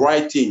make the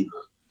right thing.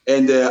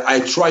 And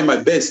I try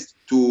my best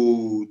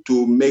to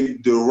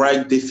make the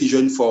right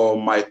decision for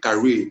my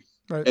career.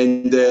 Right.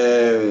 And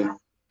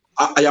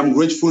I am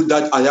grateful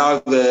that I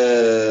have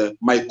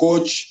my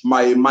coach,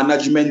 my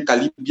management,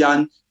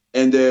 Calibian,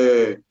 and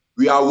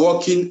we are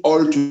working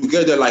all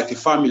together like a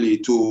family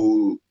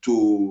to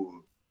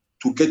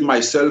get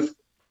myself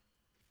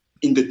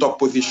in the top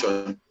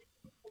position.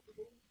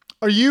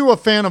 Are you a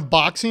fan of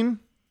boxing?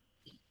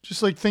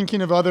 Just like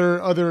thinking of other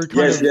kind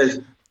yes, of, yes.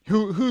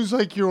 Who's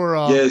like your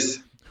yes.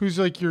 Who's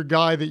like your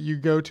guy that you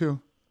go to,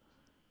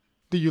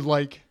 that you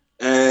like?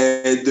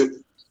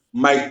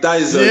 Mike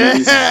Tyson. Yeah.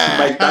 Is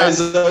Mike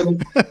Tyson.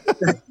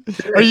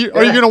 Are you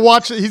gonna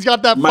watch it? He's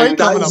got that Mike fight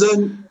coming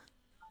Tyson. up.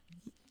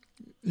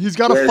 He's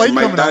got a fight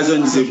Mike coming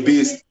Tyson up. is a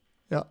beast.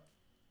 Yeah.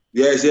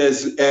 Yes.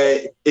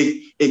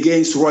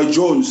 Against Roy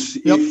Jones,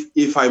 Yep.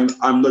 if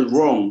I'm not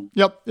wrong.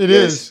 Yep, it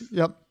is.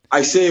 Yep.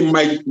 I say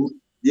Mike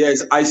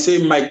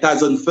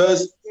Tyson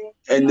first,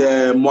 and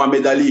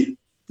Muhammad Ali. Yep.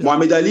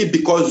 Muhammad Ali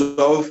because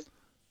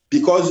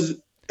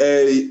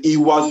he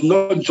was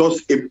not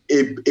just a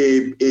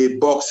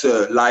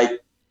boxer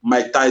like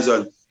Mike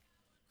Tyson.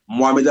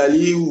 Muhammad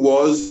Ali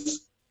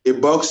was a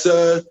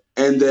boxer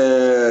and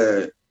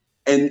an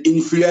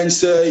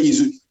influencer.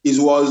 He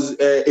was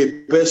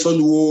a person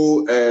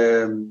who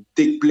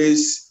take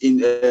place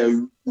in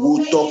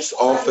who talks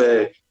of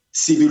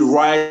civil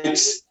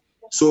rights.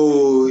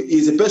 So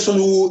he's a person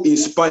who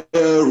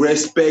inspires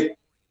respect,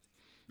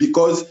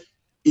 because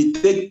he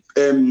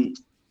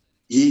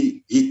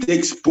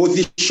takes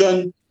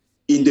position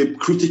in the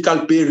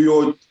critical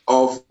period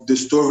of the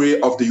story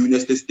of the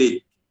United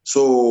States.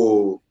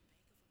 So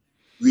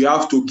we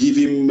have to give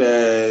him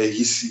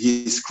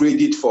his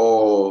credit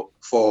for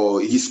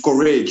his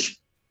courage.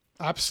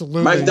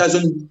 Absolutely. Mike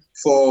Tyson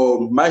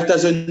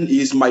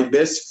is my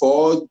best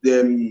for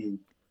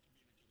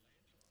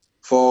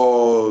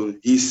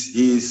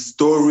his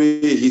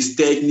story, his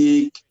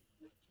technique,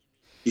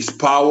 his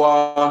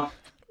power.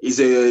 He's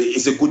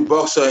a good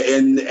boxer,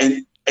 and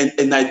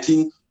I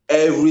think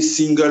every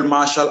single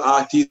martial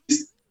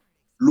artist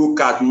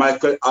look at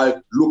Mike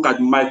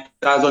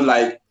Tyson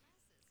like,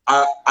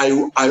 I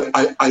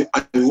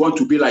want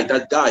to be like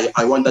that guy.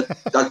 I want that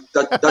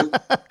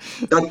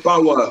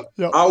power.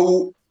 Yep.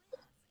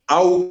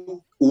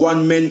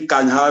 one man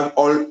can have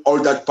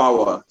all that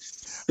power.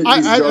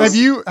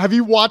 Have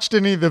you watched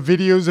any of the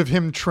videos of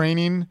him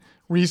training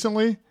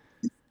recently?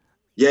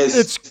 Yes,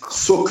 It's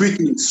so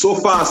quickly, so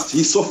fast.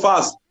 He's so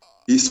fast.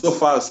 He's so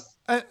fast.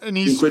 And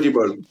he's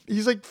incredible.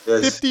 He's like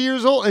Yes. 50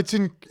 years old.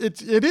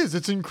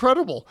 It's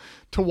incredible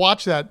to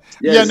watch that.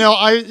 Yes. Yeah,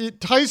 no,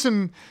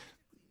 Tyson,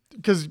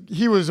 because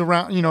he was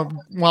around,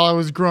 while I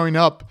was growing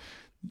up,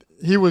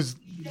 he was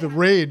the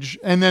rage.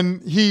 And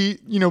then he,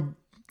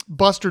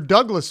 Buster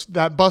Douglas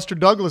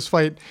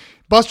fight.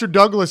 Buster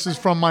Douglas is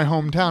from my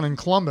hometown in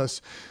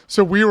Columbus.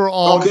 So we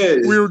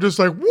were just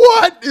like,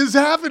 what is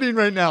happening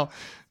right now?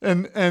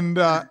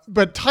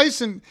 But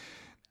Tyson,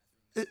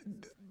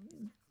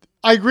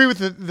 I agree with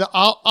the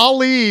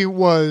Ali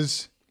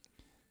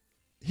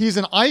he's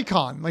an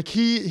icon. Like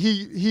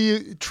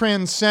he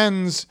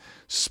transcends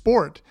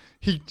sport.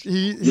 He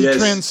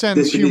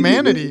transcends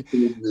humanity.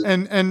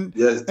 And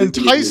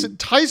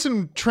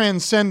Tyson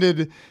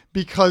transcended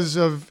because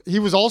he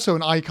was also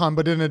an icon,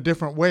 but in a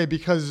different way,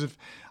 because of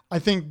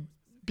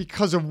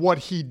what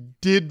he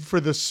did for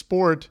the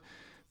sport,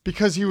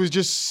 because he was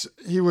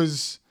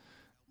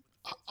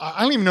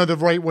I don't even know the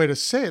right way to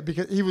say it,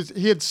 because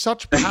he had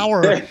such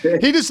power.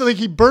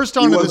 He burst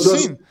onto the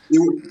scene.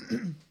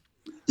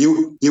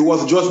 He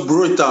was just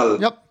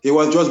brutal. Yep. He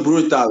was just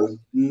brutal,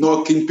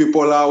 knocking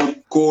people out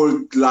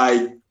cold,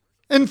 like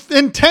in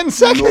 10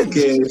 seconds.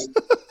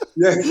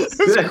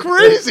 It's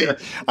crazy.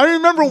 I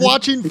remember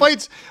watching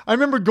fights. I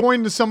remember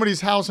going to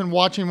somebody's house and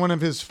watching one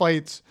of his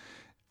fights,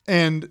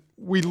 and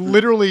we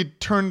literally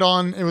turned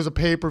on. It was a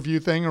pay-per-view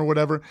thing or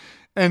whatever.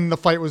 And the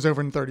fight was over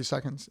in 30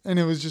 seconds. And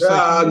it was just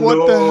like,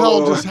 what the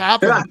hell just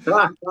happened?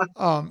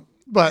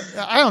 But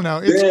I don't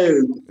know.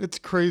 It's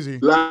crazy.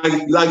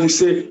 Like you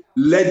say,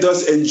 let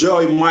us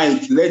enjoy,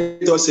 Mike.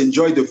 Let us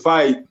enjoy the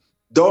fight.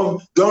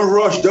 Don't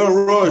rush.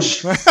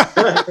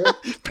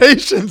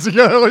 Patience. It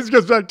always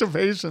goes back to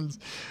patience.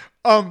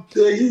 Do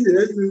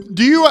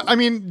you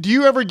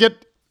ever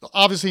get,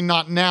 obviously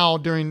not now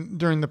during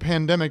the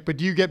pandemic, but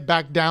do you get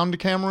back down to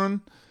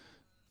Cameroon?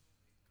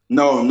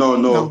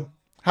 No.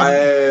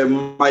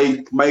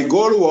 My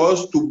goal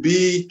was to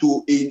be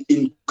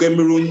in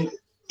Cameroon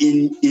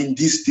in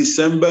this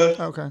December.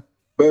 Okay.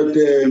 But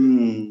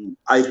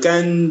I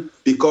can,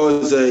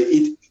 because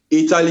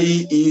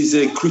Italy is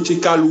a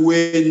critical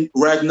way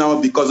right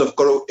now because of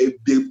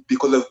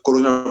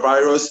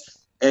coronavirus,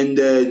 and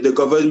the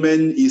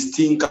government is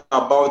thinking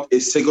about a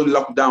second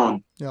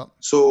lockdown. Yeah.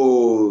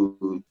 So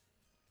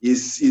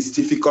it's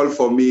difficult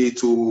for me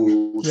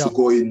to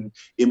go in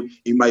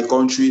my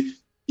country.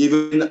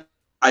 Even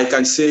I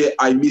can say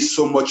I miss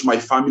so much my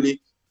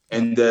family,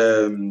 and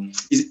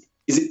it's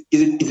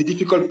a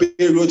difficult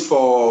period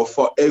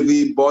for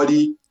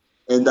everybody.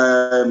 And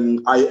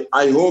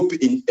I hope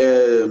in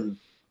the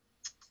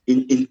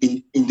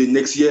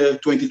next year,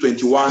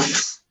 2021,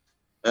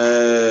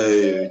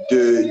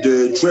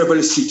 the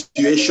travel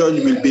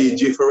situation will be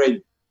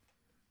different.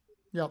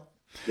 Yep.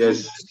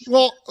 Yes.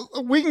 Well,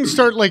 we can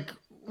start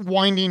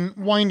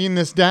winding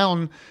this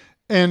down,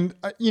 and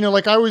I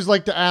always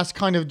like to ask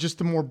kind of just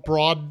the more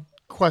broad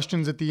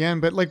questions at the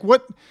end, but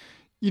what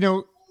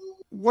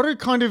are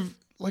kind of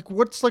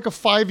what's a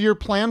 5-year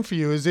plan for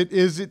you? Is it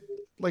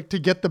to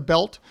get the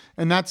belt,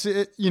 and that's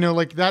it,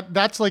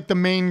 that's the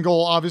main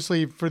goal,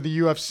 obviously, for the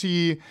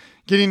UFC,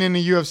 getting in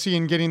the UFC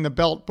and getting the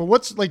belt. But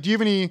what's do you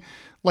have any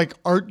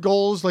art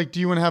goals? Do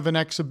you want to have an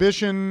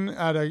exhibition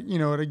at a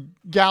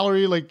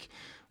gallery?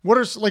 What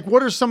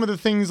are some of the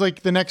things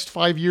the next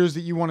 5 years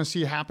that you want to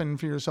see happen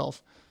for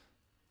yourself?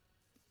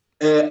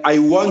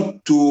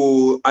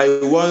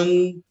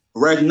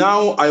 Right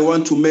now, I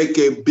want to make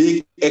a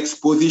big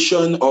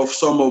exposition of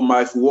some of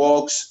my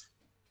works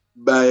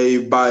by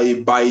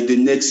the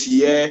next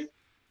year,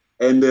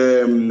 and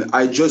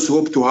I just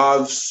hope to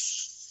have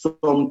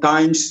some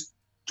times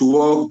to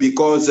work,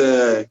 because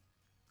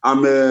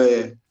I'm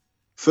a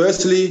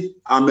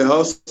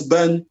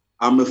husband,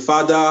 I'm a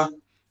father,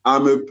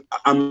 I'm a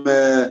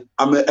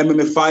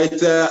MMA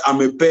fighter,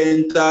 I'm a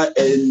painter,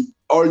 and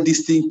all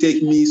these things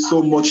take me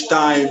so much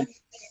time,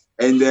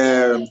 and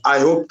I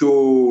hope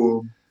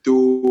to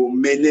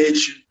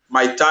manage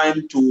my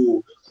time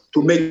to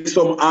make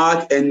some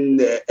art and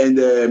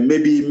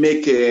maybe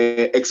make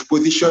a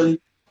exposition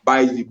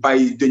by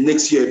the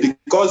next year,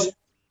 because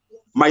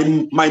my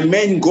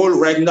main goal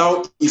right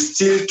now is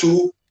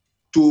still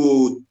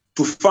to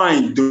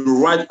find the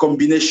right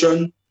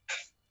combination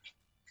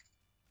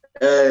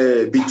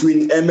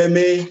between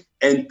MMA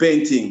and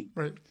painting,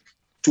 right,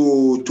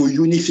 to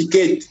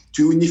unificate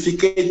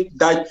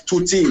that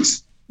two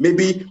things.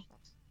 Maybe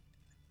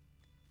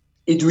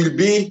it will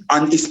be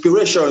an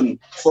inspiration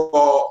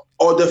for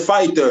other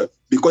fighters,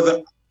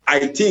 because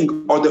I think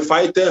other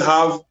fighters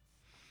have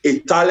a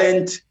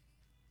talent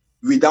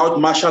without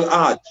martial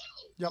art,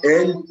 yep,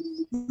 and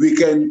we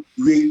can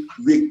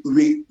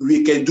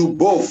do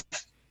both.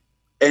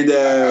 And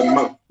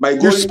my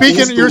goal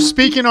you're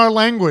speaking our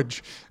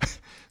language.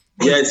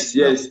 Yes,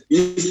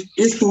 is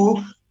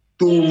to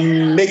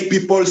make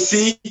people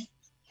see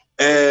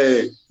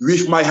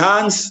with my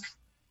hands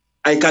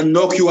I can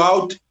knock you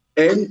out,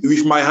 and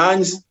with my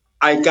hands,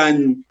 I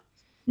can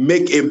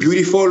make a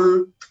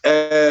beautiful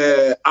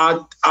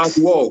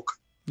artwork.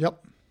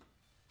 Yep.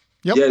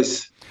 Yep.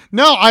 Yes.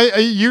 No,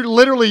 you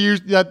literally use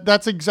that.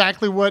 That's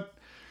exactly what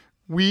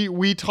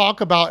we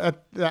talk about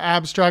at the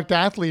Abstract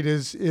Athlete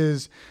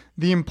is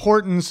the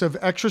importance of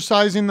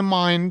exercising the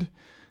mind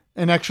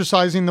and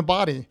exercising the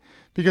body,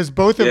 because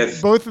both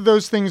of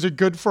those things are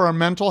good for our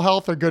mental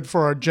health, are good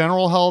for our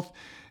general health.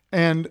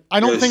 And I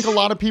don't think a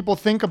lot of people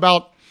think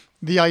about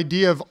the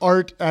idea of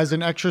art as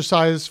an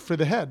exercise for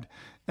the head.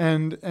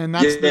 And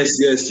that's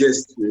yes.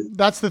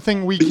 that's the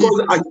thing we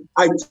because keep.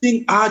 I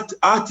think art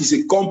is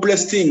a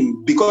complex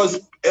thing,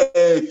 because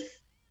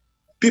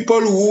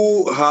people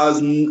who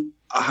has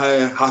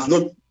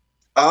not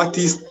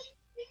artists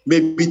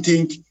maybe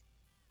think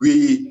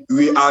we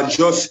are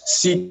just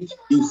sit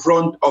in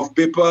front of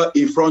paper,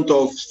 in front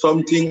of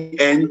something,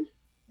 and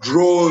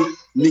draw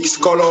mixed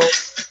color.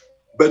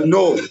 But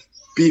no,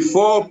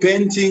 before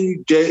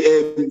painting,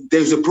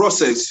 there's a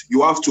process.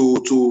 You have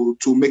to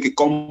make a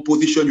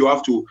composition. You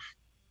have to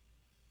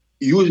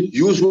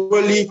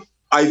usually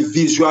I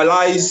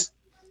visualize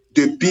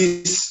the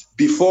piece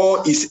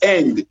before its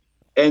end,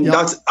 and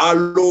that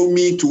allow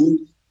me to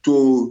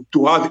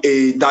have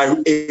a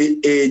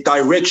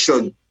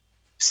direction.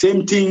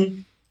 Same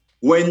thing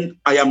when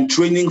I am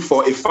training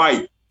for a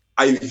fight.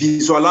 I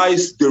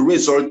visualize the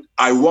result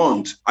I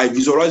want. I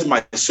visualize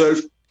myself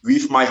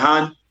with my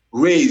hand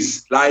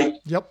raised like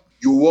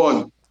you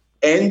won.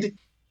 And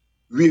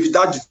with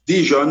that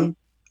vision,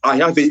 I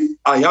have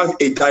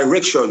a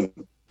direction.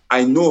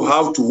 I know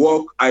how to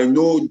walk. I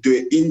know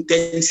the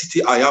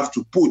intensity I have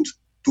to put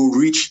to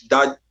reach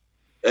that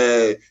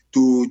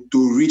to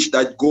reach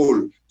that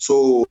goal.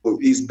 So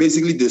it's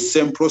basically the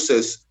same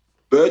process,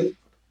 but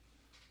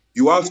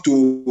you have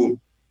to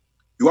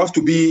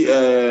be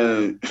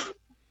you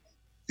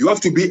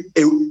have to be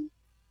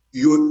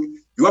you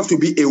have to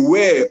be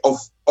aware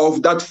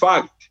of that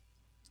fact.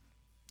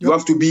 You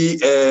have to be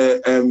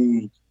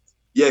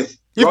yes.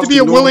 You have to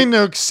be willing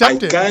to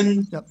accept it.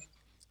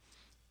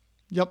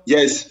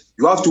 Yes,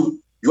 you have to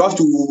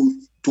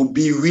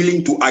be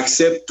willing to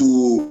accept,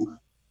 to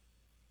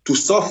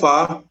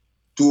suffer,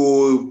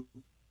 to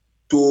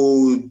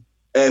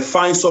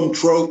find some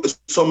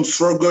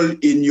struggle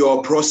in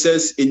your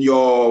process, in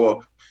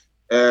your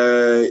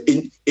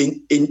in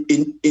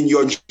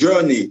your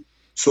journey.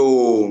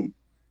 So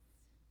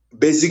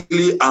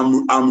basically,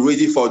 I'm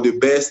ready for the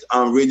best.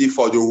 I'm ready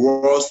for the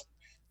worst,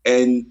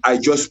 and I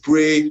just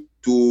pray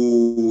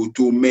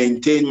to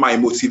maintain my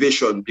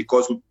motivation,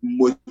 because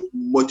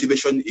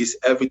motivation is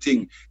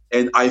everything.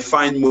 And I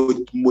find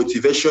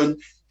motivation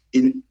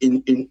in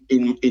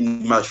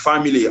my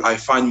family. I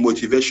find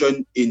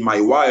motivation in my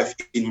wife,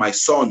 in my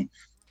son,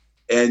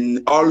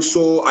 and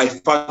also I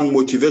find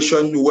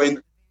motivation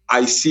when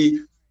I see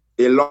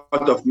a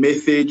lot of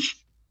message.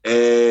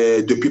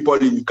 The people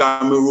in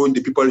Cameroon,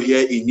 the people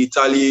here in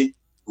Italy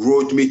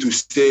wrote me to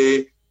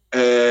say,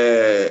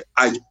 I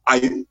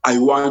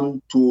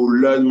want to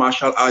learn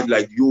martial art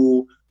like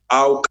you.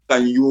 How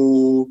can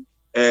you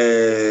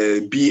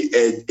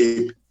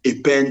be a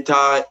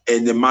painter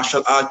and a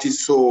martial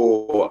artist?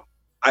 So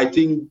I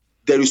think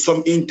there is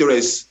some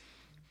interest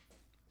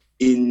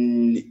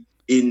in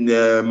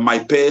my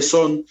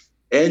person,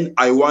 and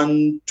I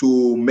want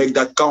to make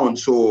that count.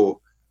 So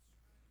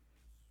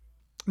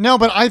no,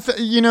 but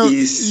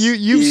you've said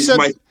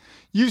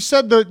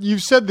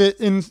that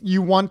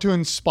you want to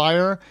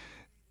inspire,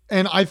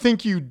 and I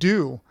think you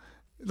do.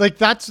 Like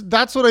that's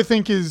what I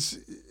think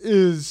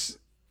is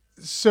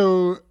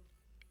so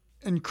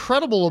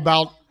incredible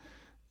about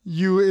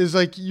you, is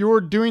like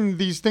you're doing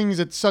these things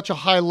at such a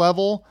high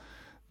level,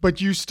 but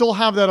you still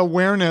have that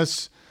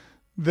awareness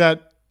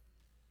that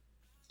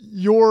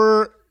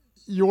you're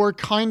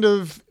kind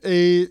of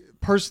a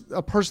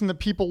person that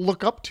people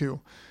look up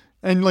to.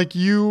 And like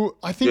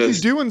I think you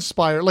do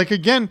inspire. Like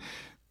again,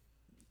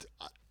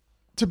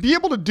 to be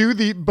able to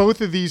do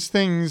both of these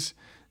things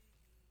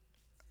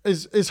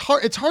is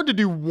hard. It's hard to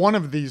do one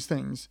of these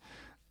things.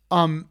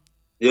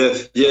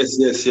 Yes.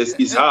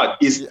 It's hard.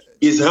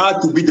 It's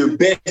hard to be the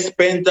best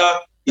painter.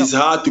 It's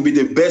hard to be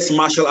the best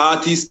martial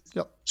artist.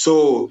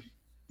 So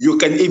you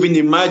can even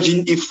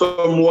imagine if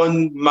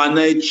someone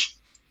manage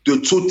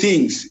the two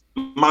things,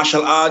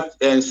 martial art,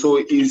 and so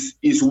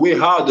is way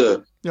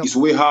harder. It's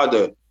way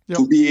harder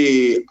to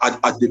be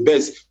at the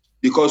best,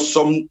 because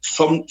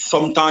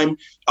sometime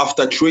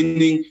after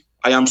training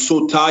I am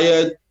so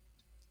tired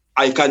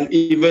I can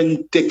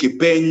even take a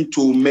pen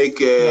to make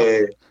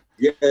and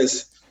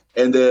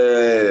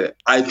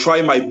I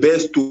try my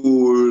best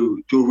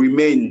to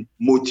remain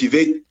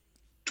motivated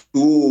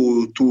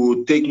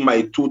to take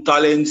my two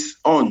talents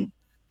on.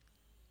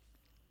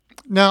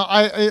 Now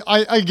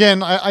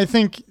I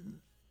think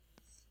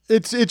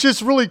it's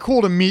just really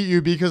cool to meet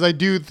you, because I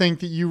do think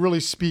that you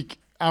really speak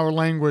our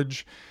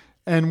language,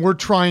 and we're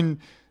trying,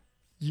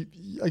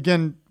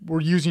 again,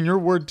 we're using your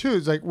word too.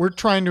 It's like we're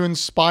trying to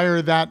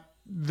inspire that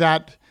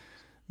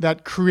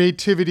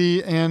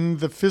creativity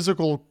and the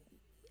physical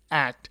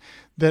act,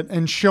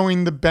 and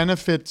showing the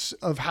benefits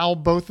of how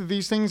both of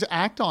these things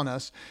act on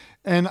us.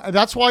 And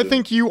that's why I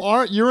think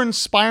you're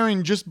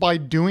inspiring just by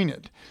doing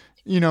it,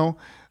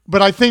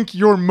 but I think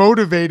you're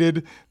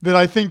motivated that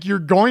I think you're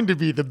going to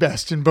be the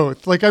best in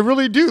both. Like I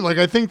really do. Like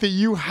I think that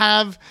you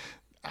have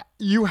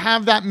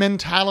that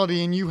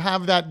mentality and you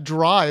have that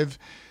drive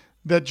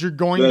that you're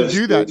going to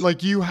do that.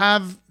 Like you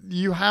have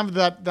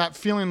that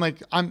feeling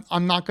like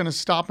I'm not going to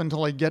stop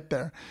until I get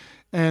there.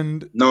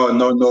 And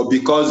no,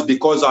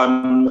 because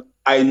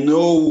I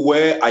know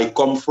where I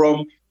come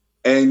from,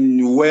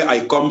 and where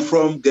I come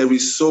from, there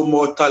is so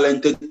more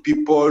talented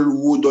people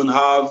who don't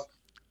have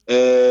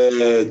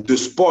the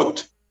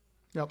sport.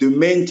 Yep. The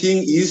main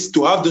thing is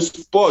to have the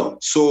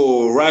sport.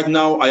 So right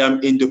now I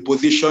am in the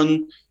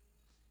position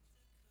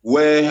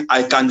where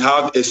I can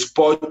have a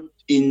sport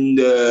in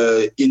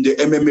the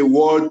MMA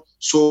world.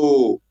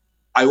 So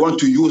I want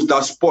to use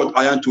that sport.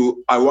 I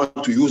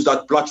want to use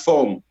that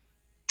platform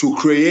to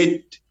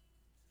create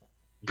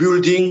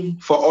building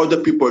for other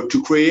people,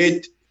 to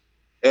create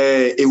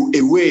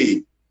a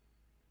way.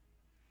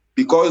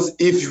 Because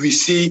if we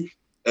see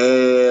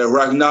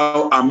right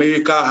now,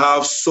 America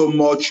have so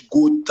much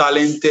good,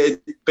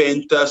 talented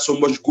painters, so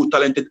much good,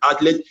 talented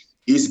athlete,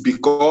 is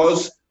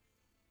because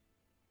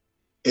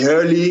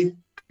early,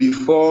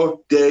 before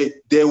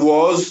there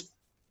was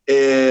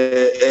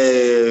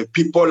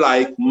people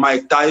like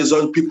Mike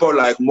Tyson, people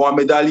like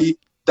Muhammad Ali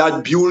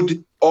that build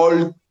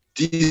all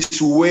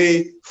this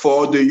way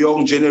for the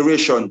young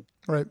generation,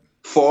 right?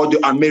 For the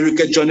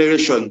American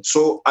generation.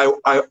 So I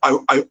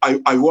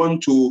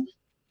want to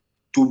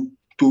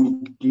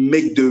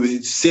make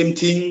the same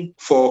thing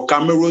for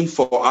Cameroon,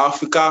 for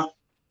Africa,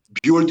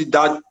 build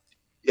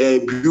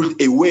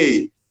a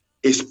way,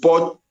 a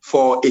sport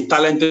for a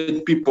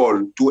talented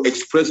people to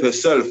express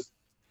herself.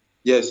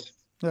 Yes.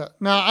 Yeah.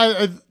 No,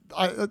 I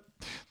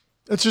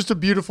it's just a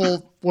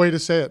beautiful way to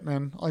say it,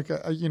 man. Like,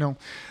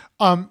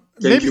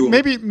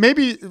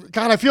 maybe,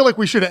 God, I feel like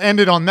we should have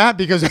ended on that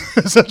because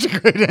it's such a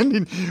great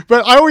ending.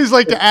 But I always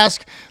like to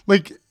ask,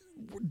 like,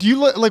 do you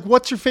like,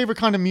 what's your favorite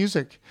kind of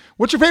music?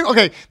 What's your favorite?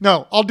 Okay,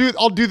 no, I'll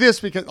do this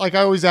because like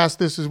I always ask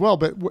this as well.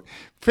 But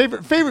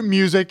favorite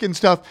music and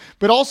stuff.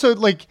 But also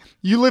like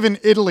you live in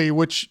Italy,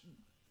 which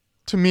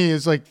to me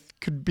is like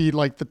could be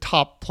like the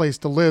top place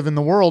to live in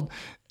the world,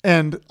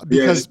 and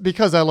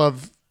because I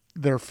love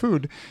their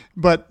food.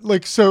 But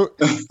like so,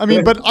 I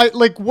mean, but I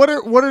like what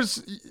are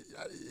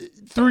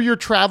through your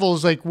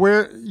travels like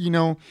where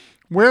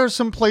are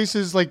some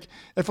places like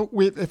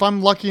if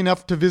I'm lucky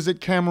enough to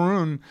visit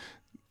Cameroon,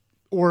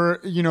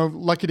 or,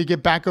 lucky to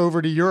get back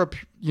over to Europe,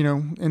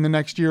 in the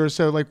next year or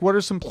so, like what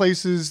are some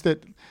places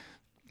that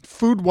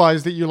food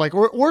wise that you like,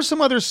 or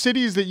some other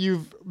cities that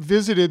you've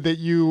visited that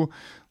you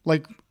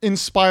like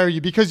inspire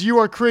you because you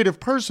are a creative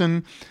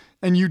person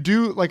and you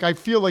do like, I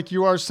feel like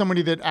you are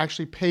somebody that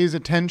actually pays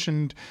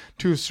attention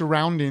to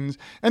surroundings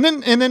and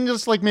then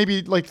just like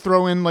maybe like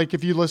throw in, like,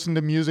 if you listen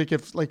to music,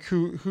 if like,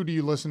 who do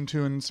you listen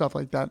to and stuff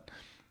like that?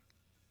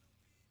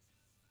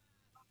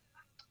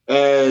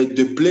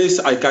 The place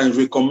I can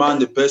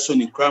recommend the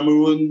person in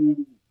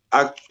Cameroon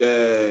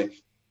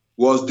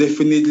was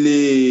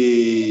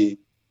definitely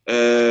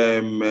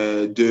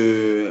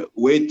the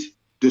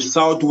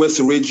southwest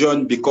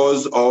region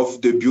because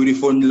of the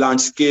beautiful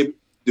landscape,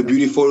 the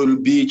beautiful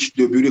beach,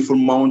 the beautiful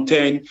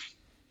mountain.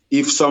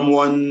 If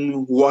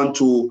someone want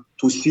to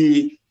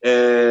see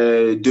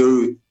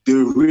the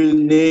real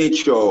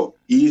nature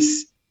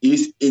is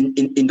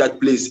in that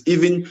place.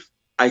 Even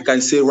I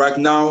can say right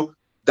now,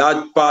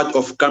 that part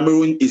of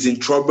Cameroon is in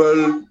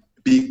trouble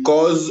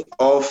because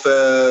of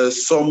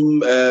some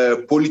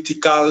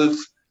political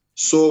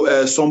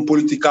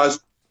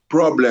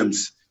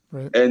problems,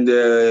 right. And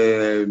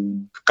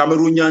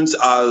Cameroonians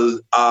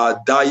are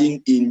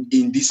dying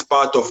in this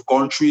part of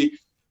country,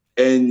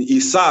 and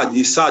it's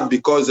sad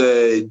because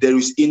there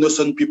is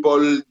innocent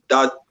people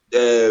that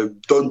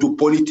don't do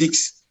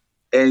politics,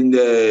 and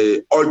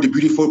all the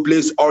beautiful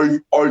place, all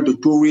the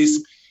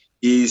tourists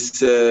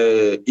is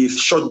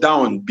shut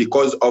down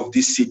because of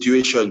this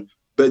situation.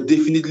 But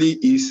definitely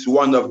is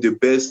one of the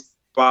best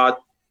part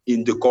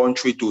in the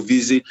country to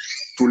visit,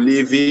 to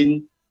live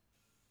in,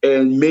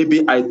 and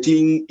maybe I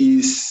think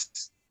is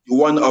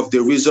one of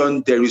the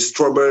reasons there is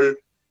trouble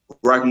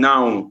right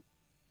now.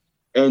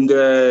 And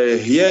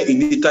here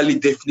in Italy,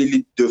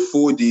 definitely the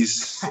food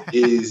is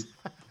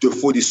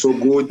so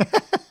good,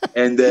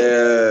 and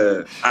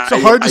so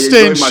hard to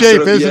stay in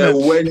shape, isn't it?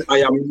 When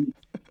I am,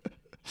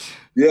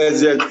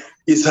 yes.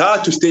 It's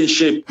hard to stay in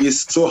shape.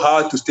 It's so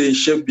hard to stay in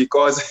shape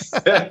because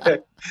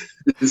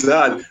it's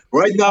hard.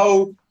 Right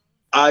now,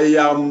 I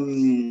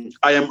am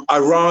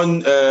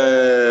around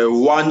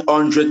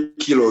 100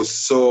 kilos,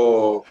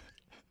 so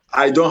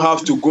I don't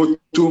have to go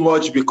too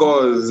much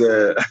because.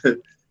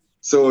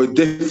 So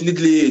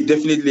definitely,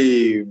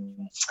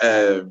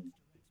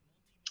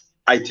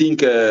 I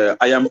think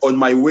I am on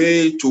my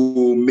way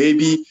to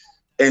maybe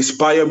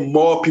inspire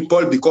more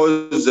people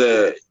because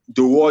the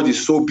world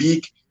is so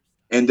big.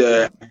 And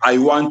I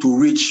want to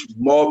reach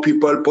more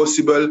people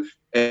possible.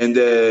 And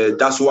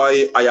that's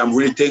why I am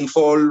really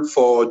thankful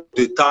for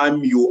the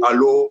time you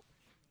allow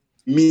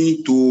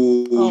me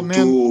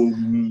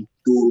to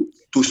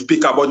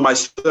speak about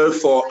myself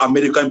for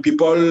American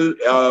people.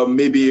 I'm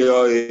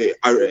so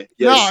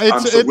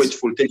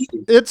grateful. Thank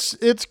you.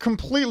 It's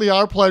completely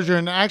our pleasure,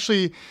 and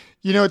actually,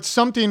 it's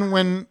something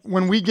when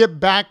we get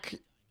back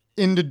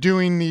into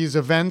doing these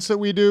events that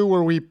we do,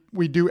 where we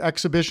do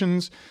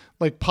exhibitions,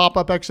 like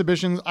pop-up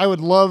exhibitions. I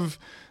would love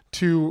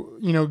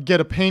to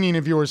get a painting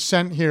of yours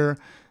sent here,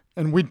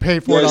 and we'd pay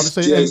for it,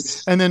 obviously,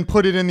 and then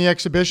put it in the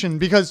exhibition,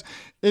 because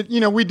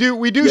we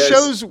do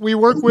shows. We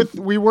work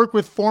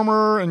with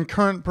former and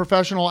current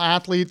professional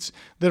athletes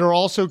that are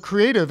also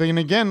creative, and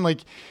again,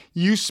 like,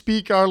 you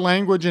speak our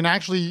language, and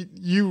actually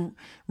you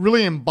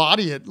really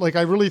embody it. Like,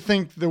 I really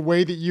think the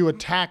way that you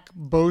attack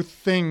both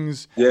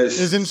things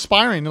is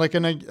inspiring. Like,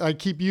 and I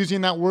keep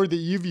using that word that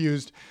you've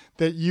used,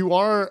 that you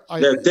are.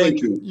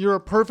 Thank you. You're a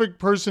perfect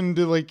person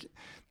to like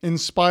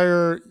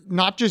inspire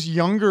not just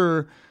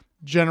younger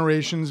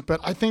generations, but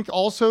I think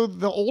also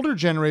the older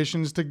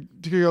generations to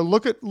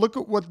look at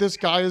what this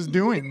guy is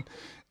doing.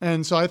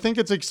 And so I think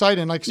it's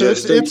exciting. Like, so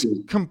it's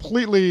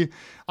completely,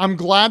 I'm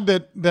glad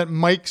that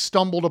Mike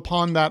stumbled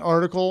upon that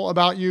article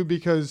about you,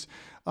 because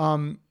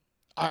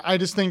I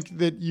just think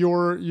that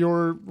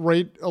you're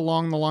right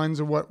along the lines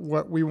of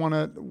what we want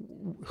to,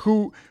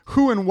 who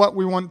and what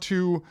we want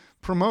to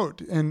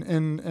promote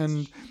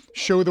and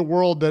show the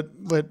world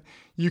that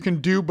you can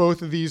do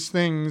both of these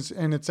things,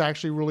 and it's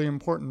actually really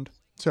important.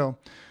 So,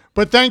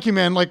 but thank you,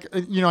 man. Like,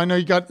 I know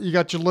you got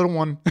your little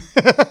one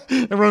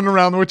running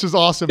around, which is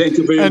awesome. Thank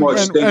you very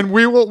much. And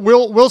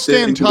we'll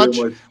stay in touch.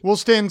 We'll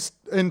stay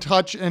in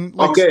touch, and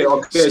like,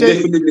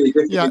 definitely.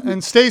 Yeah,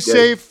 and stay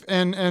safe,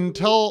 and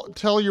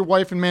tell your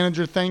wife and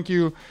manager thank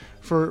you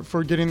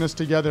for getting this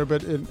together.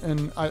 But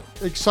I'm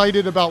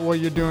excited about what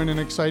you're doing,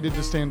 and excited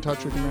to stay in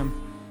touch with you, man.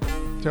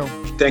 So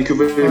thank you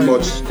very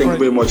much. Thank you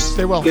very much.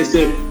 Stay well. Stay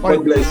safe.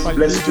 God bless.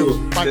 Bless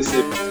you. Bye.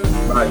 Stay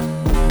safe. Bye.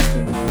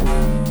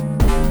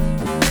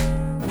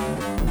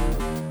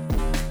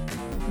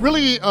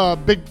 Really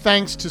big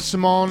thanks to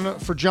Simone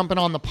for jumping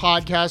on the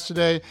podcast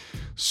today.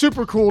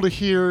 Super cool to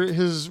hear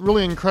his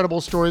really incredible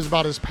stories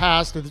about his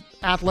past, his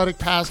athletic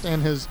past,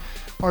 and his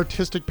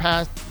artistic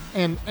past,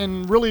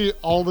 and really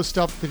all the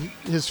stuff that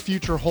his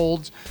future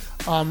holds.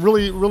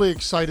 Really, really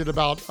excited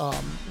about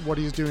what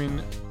he's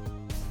doing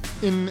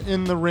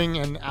in the ring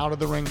and out of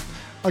the ring.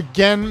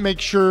 Again, make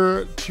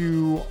sure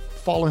to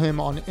follow him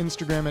on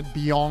Instagram at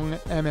Biyong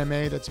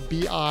MMA. That's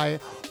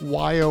BIYONG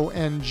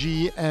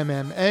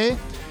MMA.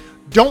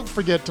 Don't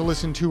forget to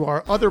listen to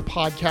our other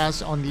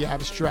podcasts on the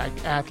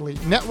Abstract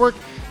Athlete Network,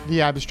 The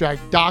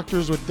Abstract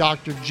Doctors with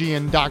Dr. G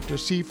and Dr.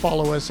 C.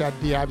 Follow us at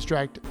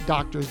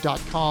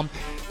theabstractdoctors.com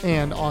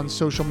and on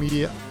social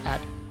media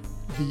at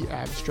The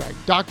Abstract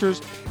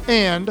Doctors.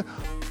 And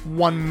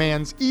One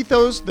Man's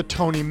Ethos, the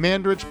Tony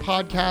Mandrich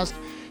podcast.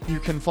 You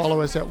can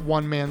follow us at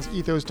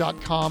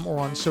onemansethos.com or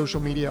on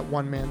social media at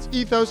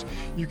onemansethos.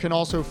 You can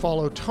also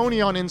follow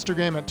Tony on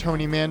Instagram at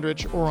Tony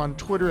Mandrich or on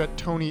Twitter at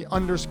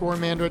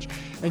Tony_Mandrich.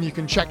 And you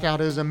can check out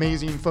his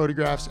amazing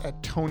photographs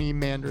at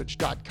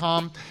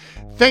tonymandrich.com.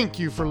 Thank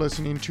you for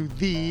listening to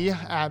the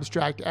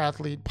Abstract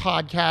Athlete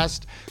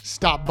Podcast.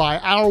 Stop by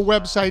our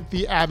website,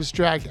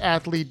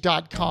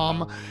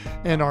 theabstractathlete.com,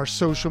 and our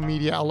social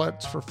media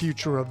outlets for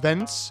future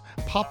events,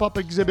 pop-up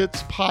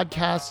exhibits,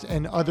 podcasts,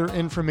 and other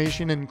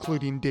information,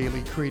 including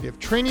daily creative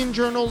training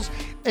journals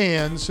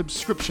and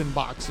subscription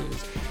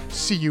boxes.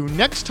 See you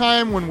next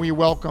time when we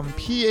welcome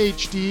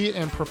PhD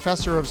and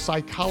Professor of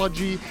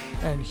Psychology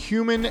and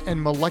Human and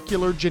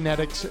Molecular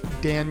Genetics,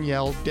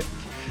 Danielle Dick.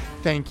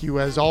 Thank you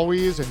as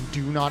always, and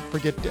do not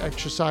forget to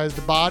exercise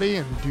the body,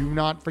 and do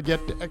not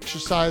forget to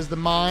exercise the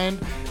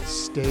mind.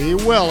 Stay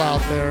well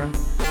out there.